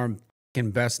platform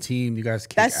and best team. You guys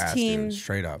kick ass, dude,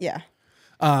 straight up. Yeah.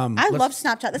 I love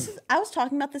Snapchat. I was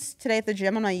talking about this today at the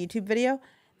gym on my YouTube video.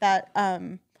 That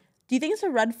do you think it's a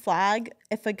red flag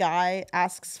if a guy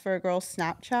asks for a girl's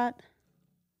Snapchat?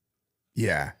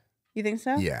 Yeah. You think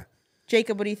so? Yeah.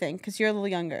 Jacob, what do you think? Because you're a little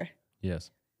younger.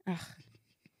 Yes. Ugh.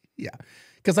 Yeah.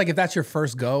 Because like if that's your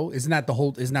first go, isn't that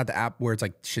the app where it's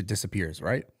like shit disappears,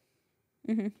 right?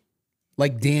 Mm-hmm.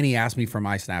 Like Danny asked me for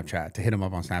my Snapchat to hit him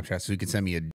up on Snapchat so he could send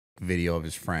me a video of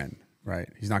his friend, right?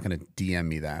 He's not going to DM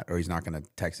me that or he's not going to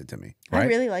text it to me, right? I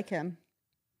really like him.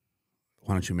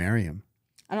 Why don't you marry him?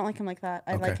 I don't like him like that.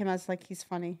 I like him as like he's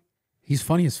funny. He's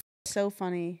funny as So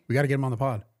funny. We got to get him on the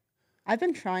pod. I've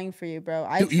been trying for you, bro.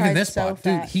 Dude, even this pod.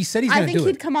 Dude, he said he's going to do it. I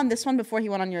think he'd come on this one before he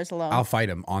went on yours alone. I'll fight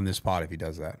him on this pod if he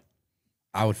does that.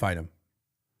 I would fight him.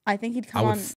 I think he'd come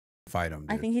on. Fight him.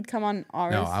 Dude. I think he'd come on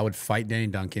ours. No, I would fight Danny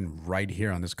Duncan right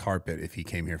here on this carpet if he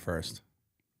came here first.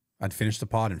 I'd finish the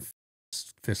pod and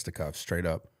fisticuffs straight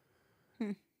up.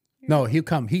 No, he'll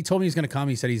come. He told me he's going to come.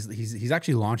 He said he's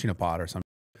actually launching a pod or something.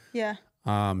 Yeah.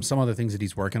 Some other things that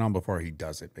he's working on before he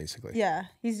does it, basically. Yeah,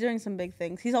 he's doing some big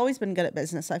things. He's always been good at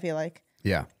business, I feel like.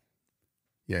 Yeah.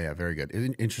 Yeah, very good.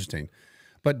 Interesting.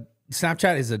 But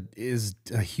Snapchat is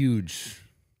a huge,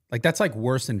 like that's like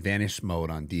worse than vanish mode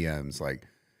on DMs. Like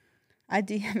I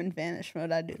DM in vanish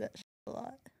mode. I do that shit a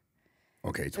lot.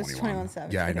 Okay, 21. 21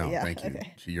 Savage. Yeah, I Okay, know. yeah, Thank you.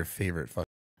 okay. Your favorite.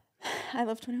 I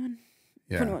love 21.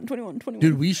 Yeah. 21.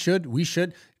 Dude, we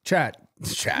should chat.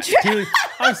 Dude,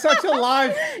 I'm such a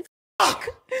live.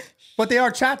 But they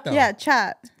are chat though. Yeah,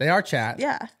 chat. They are chat.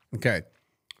 Yeah. Okay.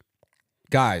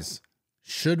 Guys,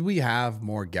 should we have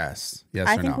more guests? Yes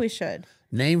or no? I think we should.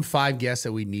 Name 5 guests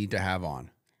that we need to have on.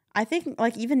 I think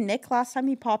like even Nick last time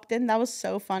he popped in, that was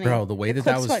so funny. Bro, the way that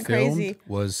was filmed crazy.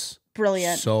 was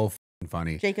Brilliant. So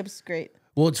funny. Jacob's great.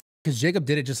 Well, it's because Jacob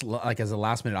did it just like as a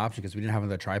last minute option because we didn't have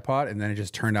another tripod, and then it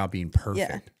just turned out being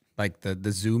perfect. Yeah. Like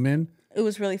the zoom in. It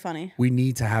was really funny. We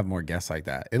need to have more guests like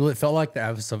that. It felt like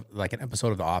an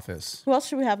episode of The Office. Who else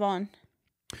should we have on?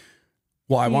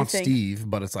 Well, I want Steve,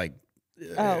 but it's like,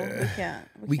 oh, we can't.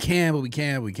 We can, but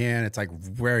we can't. It's like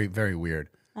very, very weird.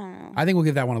 I don't know. I think we'll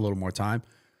give that one a little more time.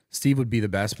 Steve would be the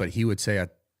best, but he would say a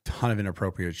ton of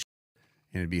inappropriate shit,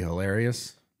 and it'd be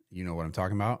hilarious. You know what I'm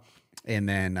talking about. And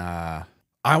then I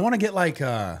want to get like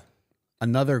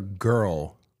another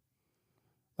girl.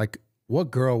 Like, what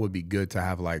girl would be good to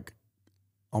have like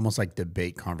almost like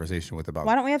debate conversation with about?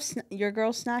 Why don't we have your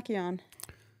girl Snacky on?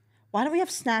 Why don't we have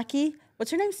Snacky?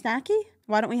 What's her name? Snacky?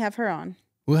 Why don't we have her on?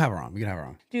 We'll have her on. We can have her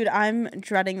on. Dude, I'm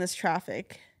dreading this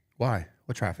traffic. Why?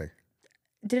 What traffic?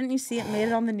 Didn't you see it made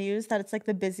it on the news that it's like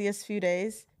the busiest few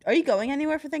days? Are you going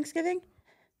anywhere for Thanksgiving?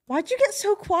 Why'd you get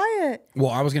so quiet?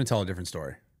 Well, I was going to tell a different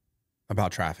story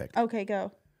about traffic. Okay,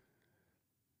 go.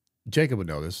 Jacob would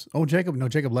know this. Oh, Jacob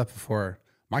left before.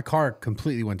 My car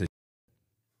completely went to.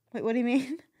 Wait, what do you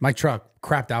mean? My truck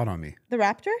crapped out on me. The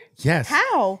Raptor? Yes.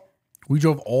 How? We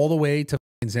drove all the way to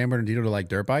San Bernardino to like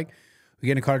dirt bike. We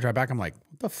get in a car to drive back. I'm like,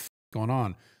 what the f going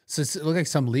on? So it looked like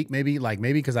some leak, maybe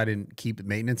because I didn't keep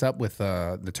maintenance up with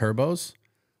the turbos,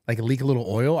 like a leak a little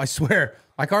oil. I swear,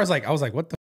 my car's like, I was like, what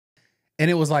the f? And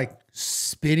it was like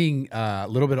spitting a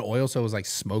little bit of oil, so it was like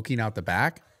smoking out the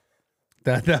back.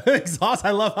 The exhaust.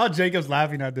 I love how Jacob's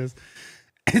laughing at this.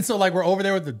 And so like we're over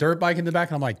there with the dirt bike in the back,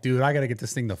 and I'm like, dude, I gotta get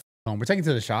this thing to home. We're taking it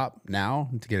to the shop now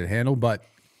to get it handled, but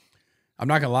I'm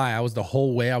not gonna lie, the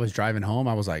whole way I was driving home,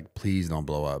 I was like, please don't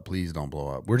blow up. Please don't blow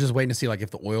up. We're just waiting to see like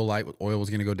if the oil was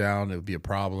gonna go down, it would be a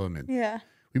problem. And yeah,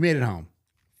 we made it home.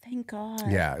 Thank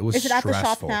God. Yeah, it was. Is it stressful. at the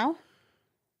shop now?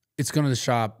 It's going to the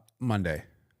shop Monday.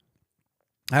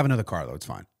 I have another car though. It's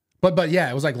fine. But yeah,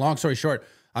 it was like, long story short,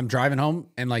 I'm driving home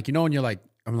and like, you know, when you're like,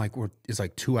 I'm like, it's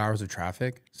like 2 hours of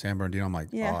traffic, San Bernardino. I'm like,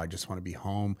 yeah. Oh, I just want to be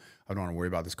home. I don't want to worry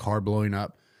about this car blowing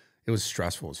up. It was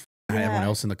stressful. I had everyone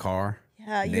else in the car.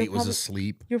 Yeah, Nate was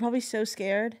asleep. You're probably so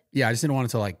scared. Yeah, I just didn't want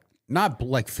it to like not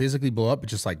like physically blow up, but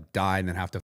just like die and then have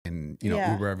to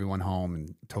Uber everyone home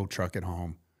and tow truck it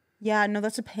home. Yeah, no,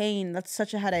 that's a pain. That's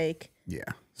such a headache. Yeah.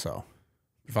 So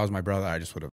if I was my brother, I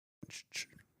just would have fixed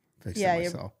it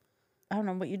myself. I don't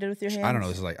know what you did with your hands. I don't know.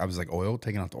 This is like, I was like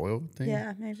taking off the oil thing.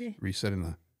 Yeah, maybe. Resetting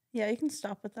the. Yeah, you can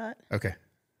stop with that. Okay.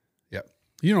 Yep.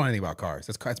 You don't know anything about cars.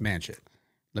 That's man shit.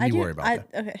 Let me worry about that.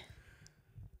 Okay.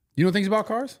 You know things about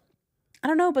cars? I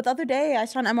don't know, but the other day I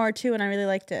saw an MR2 and I really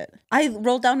liked it. I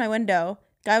rolled down my window.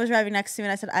 Guy was driving next to me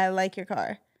and I said, I like your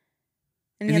car.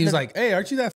 And he was like, hey, aren't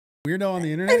you that weirdo on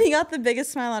the internet? And he got the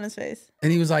biggest smile on his face.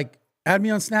 And he was like, add me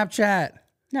on Snapchat.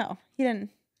 No, he didn't.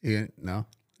 No?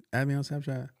 Add me on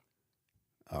Snapchat?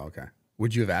 Oh, okay.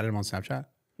 Would you have added him on Snapchat?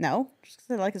 No. Just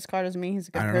because I like his car doesn't mean he's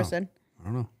a good person. I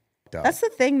don't know. Duh. That's the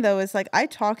thing, though, is like I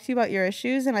talk to you about your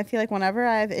issues, and I feel like whenever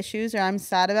I have issues or I'm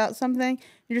sad about something,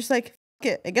 you're just like,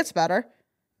 F it gets better.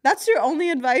 That's your only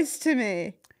advice to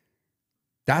me.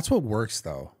 That's what works,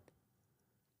 though.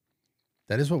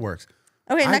 That is what works.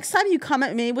 Okay, next time you come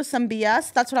at me with some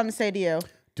BS, that's what I'm gonna say to you.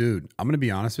 Dude, I'm gonna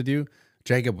be honest with you.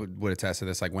 Jacob would attest to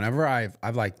this. Like whenever I've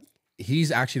like,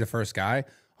 he's actually the first guy.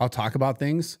 I'll talk about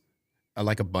things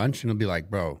like a bunch, and he'll be like,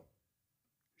 "Bro,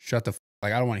 shut the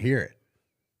like I don't want to hear it."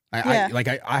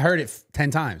 I heard it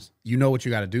 10 times. You know what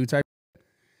you got to do type.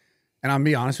 And I'm gonna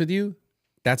be honest with you,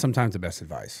 that's sometimes the best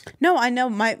advice. No, I know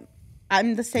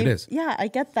I'm the same. It is. Yeah, I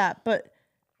get that, but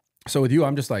so with you,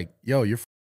 I'm just like, yo, you're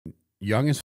young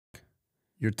as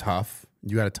you're tough.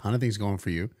 You got a ton of things going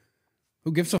for you.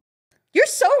 Who gives a You're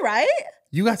so right.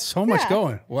 You got so much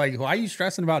going. Like, why are you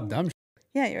stressing about dumb shit?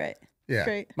 Yeah, you're right. Yeah.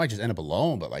 Great. Might just end up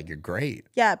alone, but like you're great.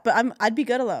 Yeah, but I'd be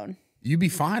good alone. You'd be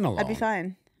fine alone. I'd be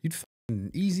fine. You'd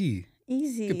easy.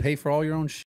 Easy. You could pay for all your own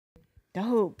shit.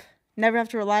 Dope. Never have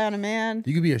to rely on a man.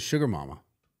 You could be a sugar mama.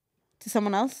 To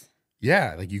someone else?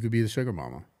 Yeah, like you could be the sugar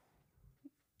mama.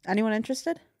 Anyone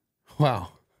interested? Wow.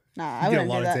 Nah, I wouldn't get a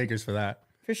lot do of that. takers for that.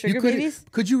 For sugar babies?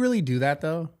 Could you really do that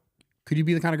though? Could you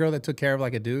be the kind of girl that took care of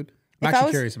like a dude? I'm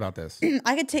actually curious about this.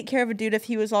 I could take care of a dude if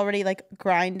he was already like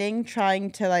grinding,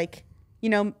 trying to like, you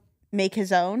know, make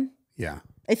his own. Yeah.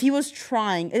 If he was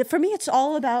trying. For me, it's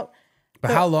all about.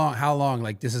 But how long,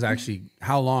 like this is actually,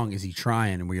 how long is he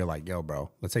trying? And where you're like, yo, bro,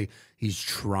 let's say he's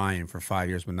trying for 5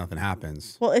 years, but nothing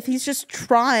happens. Well, if he's just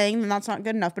trying, then that's not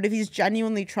good enough. But if he's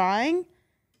genuinely trying,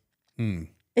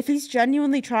 if he's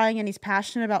genuinely trying and he's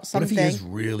passionate about something. What if he is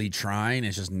really trying,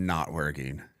 it's just not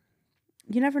working?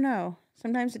 You never know.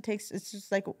 Sometimes it's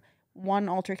just like one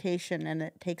altercation and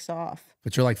it takes off.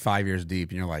 But you're like 5 years deep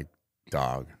and you're like,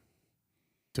 dog,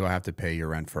 do I have to pay your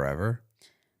rent forever?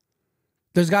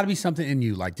 There's got to be something in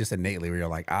you, like just innately, where you're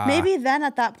like, Maybe then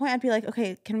at that point, I'd be like,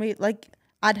 okay, can we, like,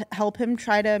 I'd help him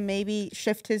try to maybe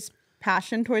shift his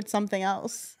passion towards something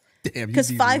else. Damn,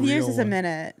 because 5 years is a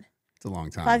minute. It's a long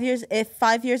time. 5 years, if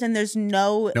 5 years and there's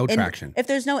no traction. If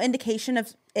there's no indication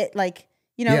of it, like,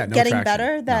 you know, getting traction.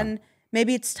 Better, then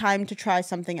maybe it's time to try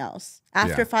something else.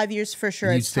 After 5 years, for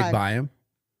sure, you'd stick by him?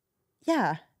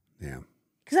 Yeah. Yeah.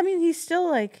 Because, I mean, he's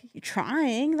still, like,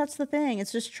 trying. That's the thing.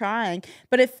 It's just trying.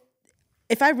 But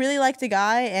if I really liked a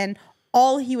guy and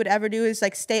all he would ever do is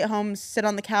like stay at home, sit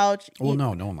on the couch. Well,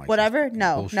 no one likes whatever. That.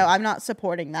 No, Bullshit. no, I'm not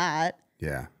supporting that.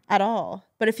 Yeah. At all.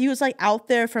 But if he was like out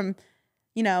there from,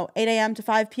 8 a.m. to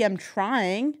 5 p.m.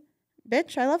 trying,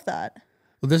 bitch, I love that.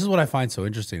 Well, this is what I find so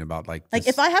interesting about like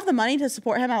if I have the money to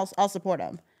support him, I'll support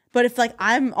him. But if like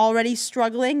I'm already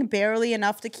struggling barely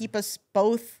enough to keep us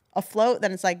both afloat,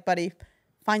 then it's like, buddy,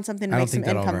 find something to make some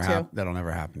income too. That'll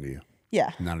never happen to you.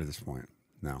 Yeah. Not at this point.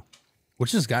 No.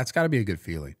 Which is, it's got to be a good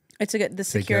feeling. It's the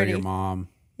security. Take care of your mom.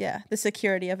 Yeah, the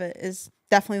security of it is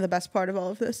definitely the best part of all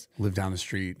of this. Live down the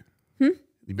street. You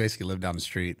basically live down the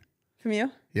street. From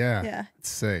you? Yeah. Yeah. It's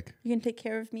sick. You can take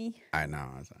care of me. I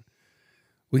know.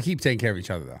 We keep taking care of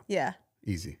each other though. Yeah.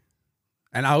 Easy.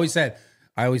 And I always said,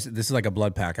 this is like a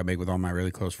blood pack I make with all my really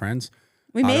close friends.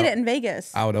 We made it in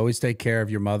Vegas. I would always take care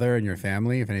of your mother and your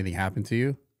family if anything happened to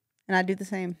you. And I'd do the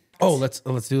same. Oh, let's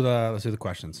do the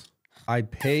questions.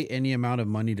 I'd pay any amount of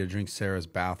money to drink Sarah's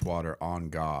bathwater on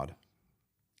God.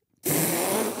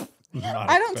 I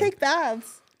don't take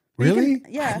baths. Really?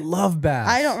 Yeah. I love baths.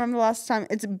 I don't remember the last time.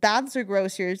 Baths are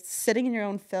gross. You're sitting in your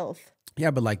own filth. Yeah,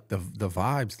 but like the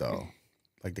vibes though.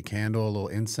 Like the candle, a little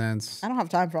incense. I don't have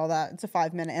time for all that. It's a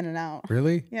 5-minute in and out.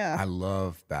 Really? Yeah. I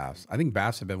love baths. I think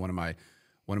baths have been one of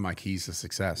my keys to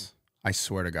success. I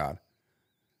swear to God.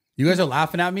 You guys are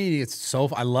laughing at me.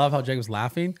 I love how Jacob's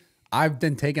laughing. I've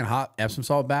been taking hot Epsom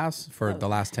salt baths for the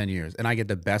last 10 years, and I get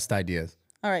the best ideas.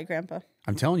 All right, Grandpa.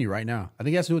 I'm telling you right now. I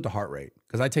think it has to do with the heart rate,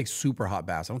 because I take super hot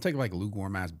baths. I don't take like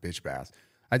lukewarm ass bitch baths.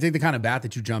 I take the kind of bath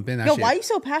that you jump in. Yo, why are you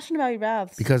so passionate about your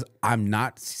baths? Because I'm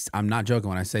not joking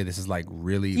when I say this is like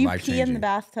really life changing. Do you pee in the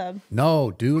bathtub?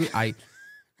 No, dude.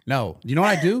 No. You know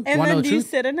what I do? And want to know then the do you truth?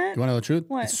 sit in it? You want to know the truth?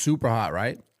 What? It's super hot,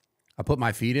 right? I put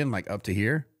my feet in like up to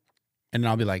here, and then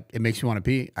I'll be like, it makes me want to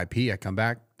pee. I pee. I come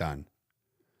back. Done.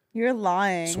 You're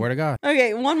lying. Swear to God.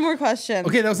 Okay, one more question.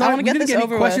 Okay, that was not. I want to get this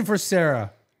over question with. for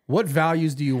Sarah. What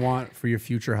values do you want for your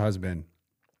future husband?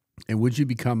 And would you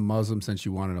become Muslim since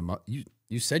you wanted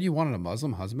you said you wanted a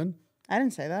Muslim husband? I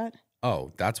didn't say that.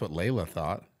 Oh, that's what Layla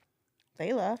thought.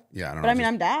 Layla? Yeah, I don't know. But I mean,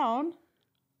 I'm down.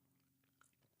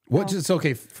 What? Just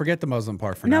okay. Forget the Muslim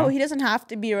part for now. No, he doesn't have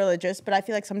to be religious, but I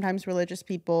feel like sometimes religious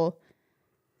people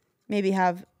maybe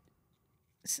have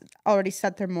already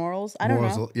set their morals. I don't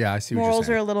know. Yeah, I see what morals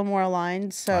you're are saying. a little more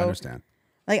aligned. So I understand.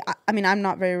 Like, I mean, I'm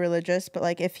not very religious, but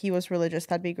like if he was religious,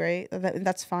 that'd be great.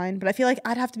 That's fine. But I feel like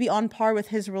I'd have to be on par with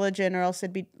his religion or else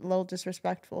it'd be a little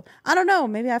disrespectful. I don't know.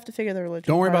 Maybe I have to figure the religion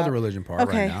Don't worry part about out. the religion part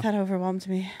Okay, right now. that overwhelmed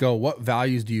me. Go. What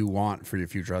values do you want for your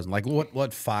future husband? Like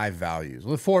what 5 values?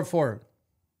 What 4?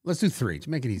 Let's do 3 to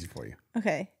make it easy for you.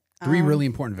 Okay. 3 really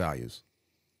important values.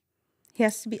 He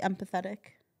has to be empathetic.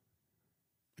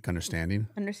 Like understanding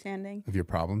of your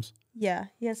problems. Yeah.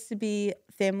 He has to be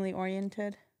family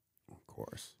oriented. Of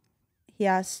course. He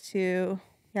has to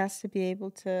be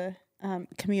able to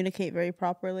communicate very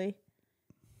properly.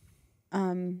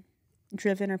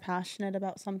 Driven or passionate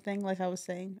about something, like I was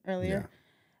saying earlier.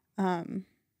 Yeah.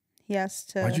 He has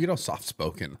to. Why'd you get all soft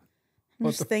spoken? I'm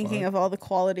just thinking of all the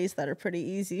qualities that are pretty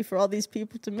easy for all these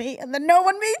people to meet, and then no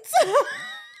one meets.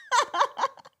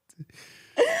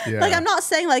 Yeah. Like, I'm not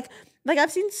saying like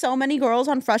I've seen so many girls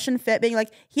on Fresh and Fit being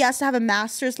like, he has to have a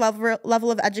master's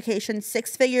level of education,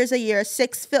 6 figures a year,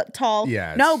 6 foot tall.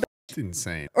 Yeah. No. It's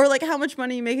insane. Or like how much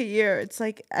money you make a year. It's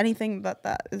like anything but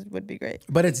that would be great.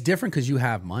 But it's different because you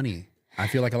have money. I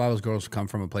feel like a lot of those girls come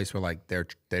from a place where like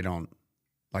they don't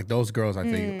like those girls.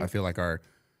 I feel like are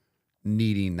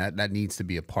needing that needs to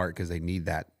be a part because they need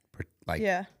that like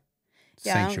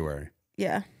sanctuary.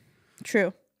 Yeah,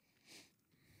 true.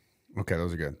 Okay,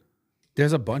 those are good.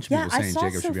 There's a bunch of people saying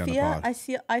Jacob should be on the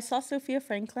pod. I saw Sophia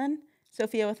Franklin,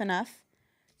 Sophia with an F,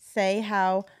 say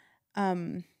how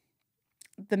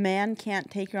the man can't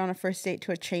take her on a first date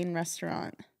to a chain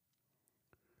restaurant.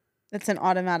 That's an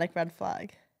automatic red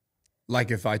flag.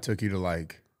 Like if I took you to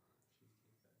like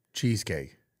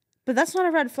cheesecake. But that's not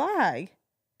a red flag.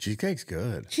 Cheesecake's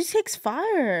good. Cheesecake's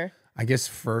fire. I guess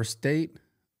first date.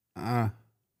 I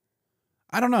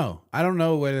don't know. I don't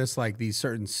know whether it's like these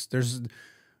certain.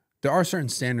 There are certain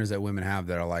standards that women have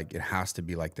that are like it has to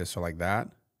be like this or like that.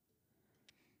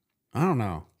 I don't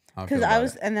know. Because I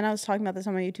was talking about this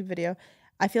on my YouTube video.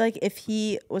 I feel like if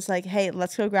he was like, "Hey,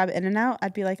 let's go grab In-N-Out,"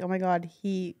 I'd be like, "Oh my god,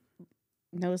 he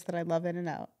knows that I love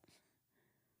In-N-Out."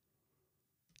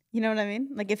 You know what I mean?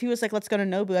 Like if he was like, "Let's go to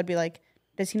Nobu," I'd be like,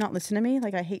 "Does he not listen to me?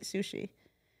 Like I hate sushi."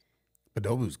 But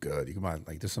Nobu's good. You can buy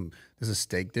like there's a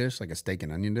steak dish, like a steak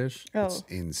and onion dish. Oh. It's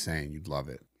insane. You'd love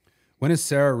it. When is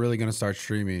Sarah really gonna start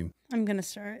streaming? I'm gonna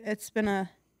start. It's been a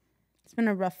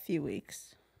rough few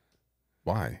weeks.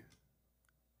 Why?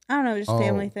 I don't know, just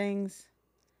family things.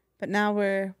 But now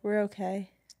we're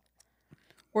okay.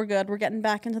 We're good. We're getting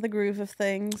back into the groove of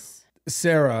things.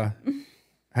 Sarah,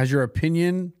 has your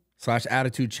opinion /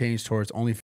 attitude changed towards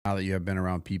OnlyFans now that you have been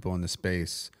around people in the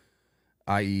space,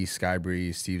 i.e.,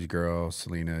 Skybreeze, Steve's girl,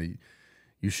 Selena?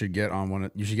 You should get one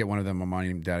of them on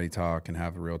Money Daddy Talk and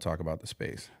have a real talk about the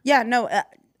space. Yeah, no,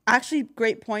 actually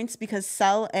great points because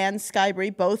Cell and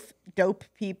Skybreeze, both dope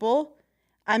people.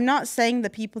 I'm not saying the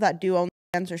people that do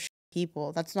OnlyFans are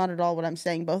people. That's not at all what I'm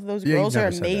saying. Both of those girls are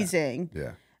amazing.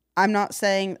 Yeah. I'm just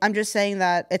saying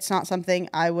that it's not something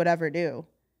I would ever do.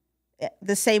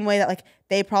 The same way that like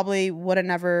they probably would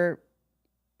never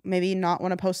maybe not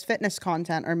want to post fitness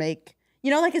content or make,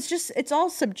 like it's all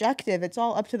subjective. It's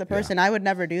all up to the person. Yeah. I would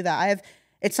never do that.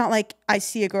 It's not like I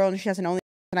see a girl and she has an OnlyFans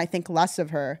and I think less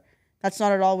of her. That's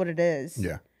not at all what it is.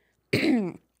 Yeah.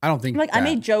 I don't think I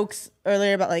made jokes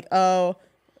earlier about like, oh,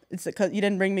 it's because you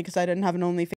didn't bring me because I didn't have an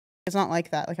OnlyFans. It's not like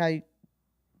that. Like I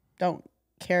don't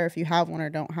care if you have one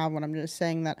or don't have one. I'm just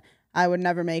saying that I would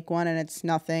never make one and it's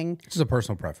nothing. It's just a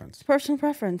personal preference. It's personal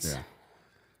preference. Yeah.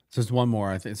 So just one more.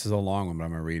 I think this is a long one, but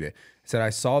I'm going to read it. It said, I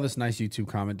saw this nice YouTube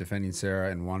comment defending Sarah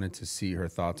and wanted to see her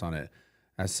thoughts on it.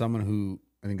 As someone who,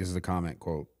 I think this is a comment,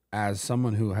 quote, as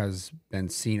someone who has been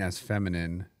seen as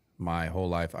feminine my whole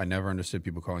life, I never understood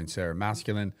people calling Sarah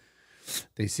masculine.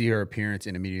 They see her appearance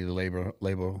and immediately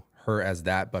label her as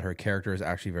that, but her character is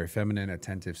actually very feminine,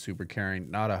 attentive, super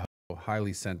caring, not a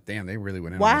highly damn, they really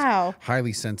went in. Wow. On this.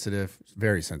 Highly sensitive,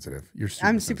 very sensitive.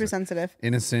 I'm super sensitive.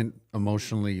 Innocent,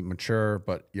 emotionally mature,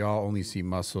 but y'all only see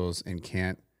muscles and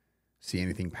can't see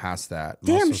anything past that.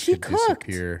 Damn, muscles she could cooked.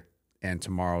 Disappear and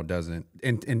tomorrow doesn't.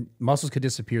 And muscles could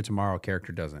disappear tomorrow,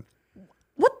 character doesn't.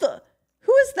 What the?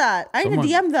 Who is that? I need to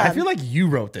DM them. I feel like you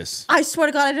wrote this. I swear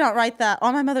to God, I did not write that.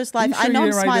 On my mother's life. Sure I know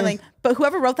I'm smiling, but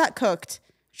whoever wrote that cooked.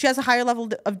 She has a higher level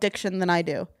of diction than I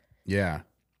do. Yeah.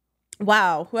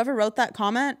 Wow. Whoever wrote that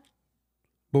comment.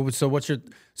 But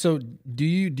so do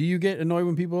you get annoyed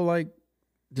when people like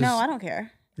No, I don't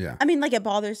care. Yeah. I mean, like it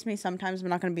bothers me sometimes. I'm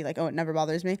not going to be like, oh, it never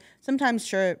bothers me. Sometimes,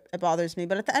 sure, it bothers me.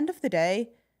 But at the end of the day,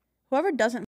 whoever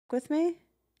doesn't with me,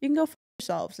 you can go f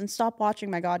yourselves and stop watching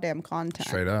my goddamn content.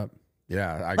 Straight up.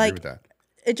 Yeah, I agree with that.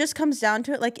 It just comes down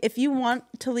to it. Like, if you want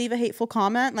to leave a hateful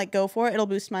comment, like, go for it. It'll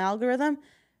boost my algorithm.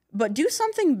 But do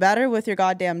something better with your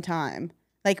goddamn time.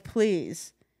 Like,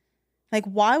 please. Like,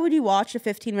 why would you watch a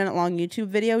 15-minute long YouTube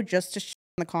video just to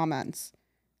in the comments?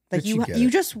 Like, you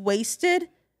just wasted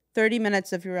 30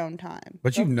 minutes of your own time.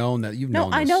 But you've known that.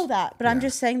 I know that. But I'm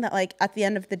just saying that, like, at the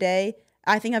end of the day,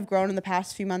 I think I've grown in the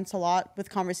past few months a lot with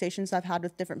conversations I've had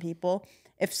with different people.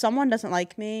 If someone doesn't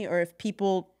like me or if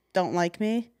people don't like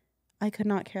me, I could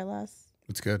not care less.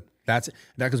 It's good. That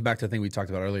goes back to the thing we talked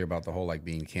about earlier about the whole like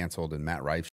being canceled and Matt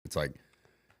Rife. It's like,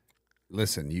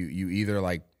 listen, you either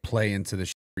like play into the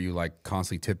shit where you like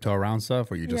constantly tiptoe around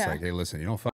stuff, or you're just like, hey, listen, you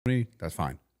don't fuck with me, that's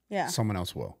fine. Yeah. Someone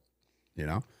else will, you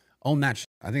know? Own that shit.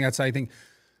 I think it's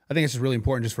just really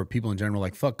important just for people in general,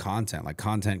 like fuck content, like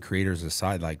content creators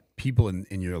aside, like people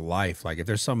in your life, like if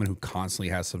there's someone who constantly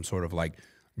has some sort of like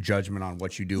judgment on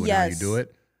what you do and how you do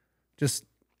it, just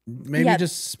maybe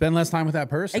just spend less time with that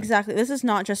person. Exactly. This is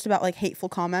not just about like hateful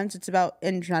comments. It's about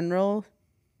in general,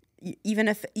 even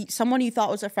if someone you thought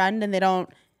was a friend and they don't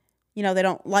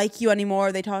like you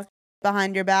anymore, they talk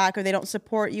behind your back or they don't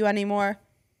support you anymore,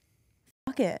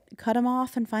 fuck it. Cut them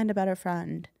off and find a better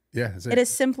friend. Yeah. It is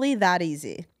simply that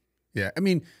easy. Yeah. I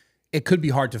mean, it could be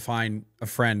hard to find a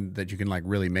friend that you can like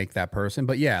really make that person.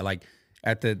 But yeah, like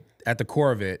at the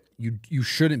core of it, you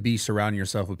shouldn't be surrounding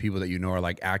yourself with people that you know are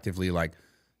like actively like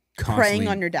constantly preying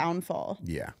on your downfall.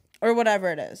 Yeah. Or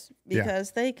whatever it is.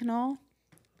 Because they can all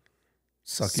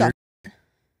suck.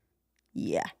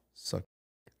 Yeah. Suck.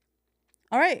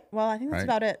 All right. Well, I think that's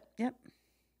about it. Yep.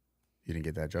 You didn't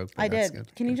get that joke? I did.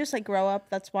 Good. Can you just like grow up?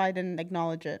 That's why I didn't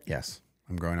acknowledge it. Yes.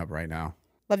 I'm growing up right now.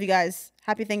 Love you guys.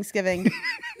 Happy Thanksgiving.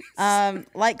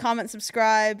 Like, comment,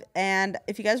 subscribe. And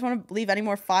if you guys want to leave any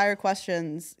more fire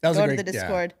questions, go to the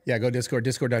Discord. Yeah, go Discord,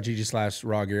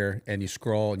 discord.gg/rawgear, and you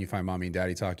scroll and you find Mommy and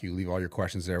Daddy Talk. You leave all your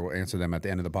questions there. We'll answer them at the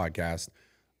end of the podcast.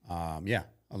 Yeah,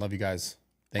 I love you guys.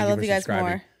 Thank you for subscribing.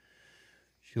 More.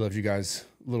 She loves you guys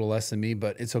a little less than me,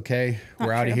 but it's okay.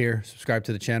 We're out of here. Subscribe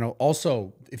to the channel.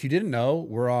 Also, if you didn't know,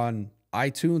 we're on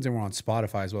iTunes and we're on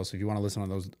Spotify as well. So if you want to listen on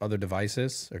those other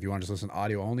devices, or if you want to just listen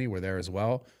audio only, we're there as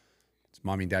well. It's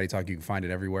Mommy and Daddy Talk. You can find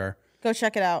it everywhere. Go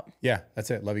check it out. Yeah,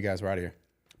 that's it. Love you guys. We're out of here.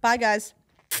 Bye, guys.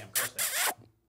 Damn,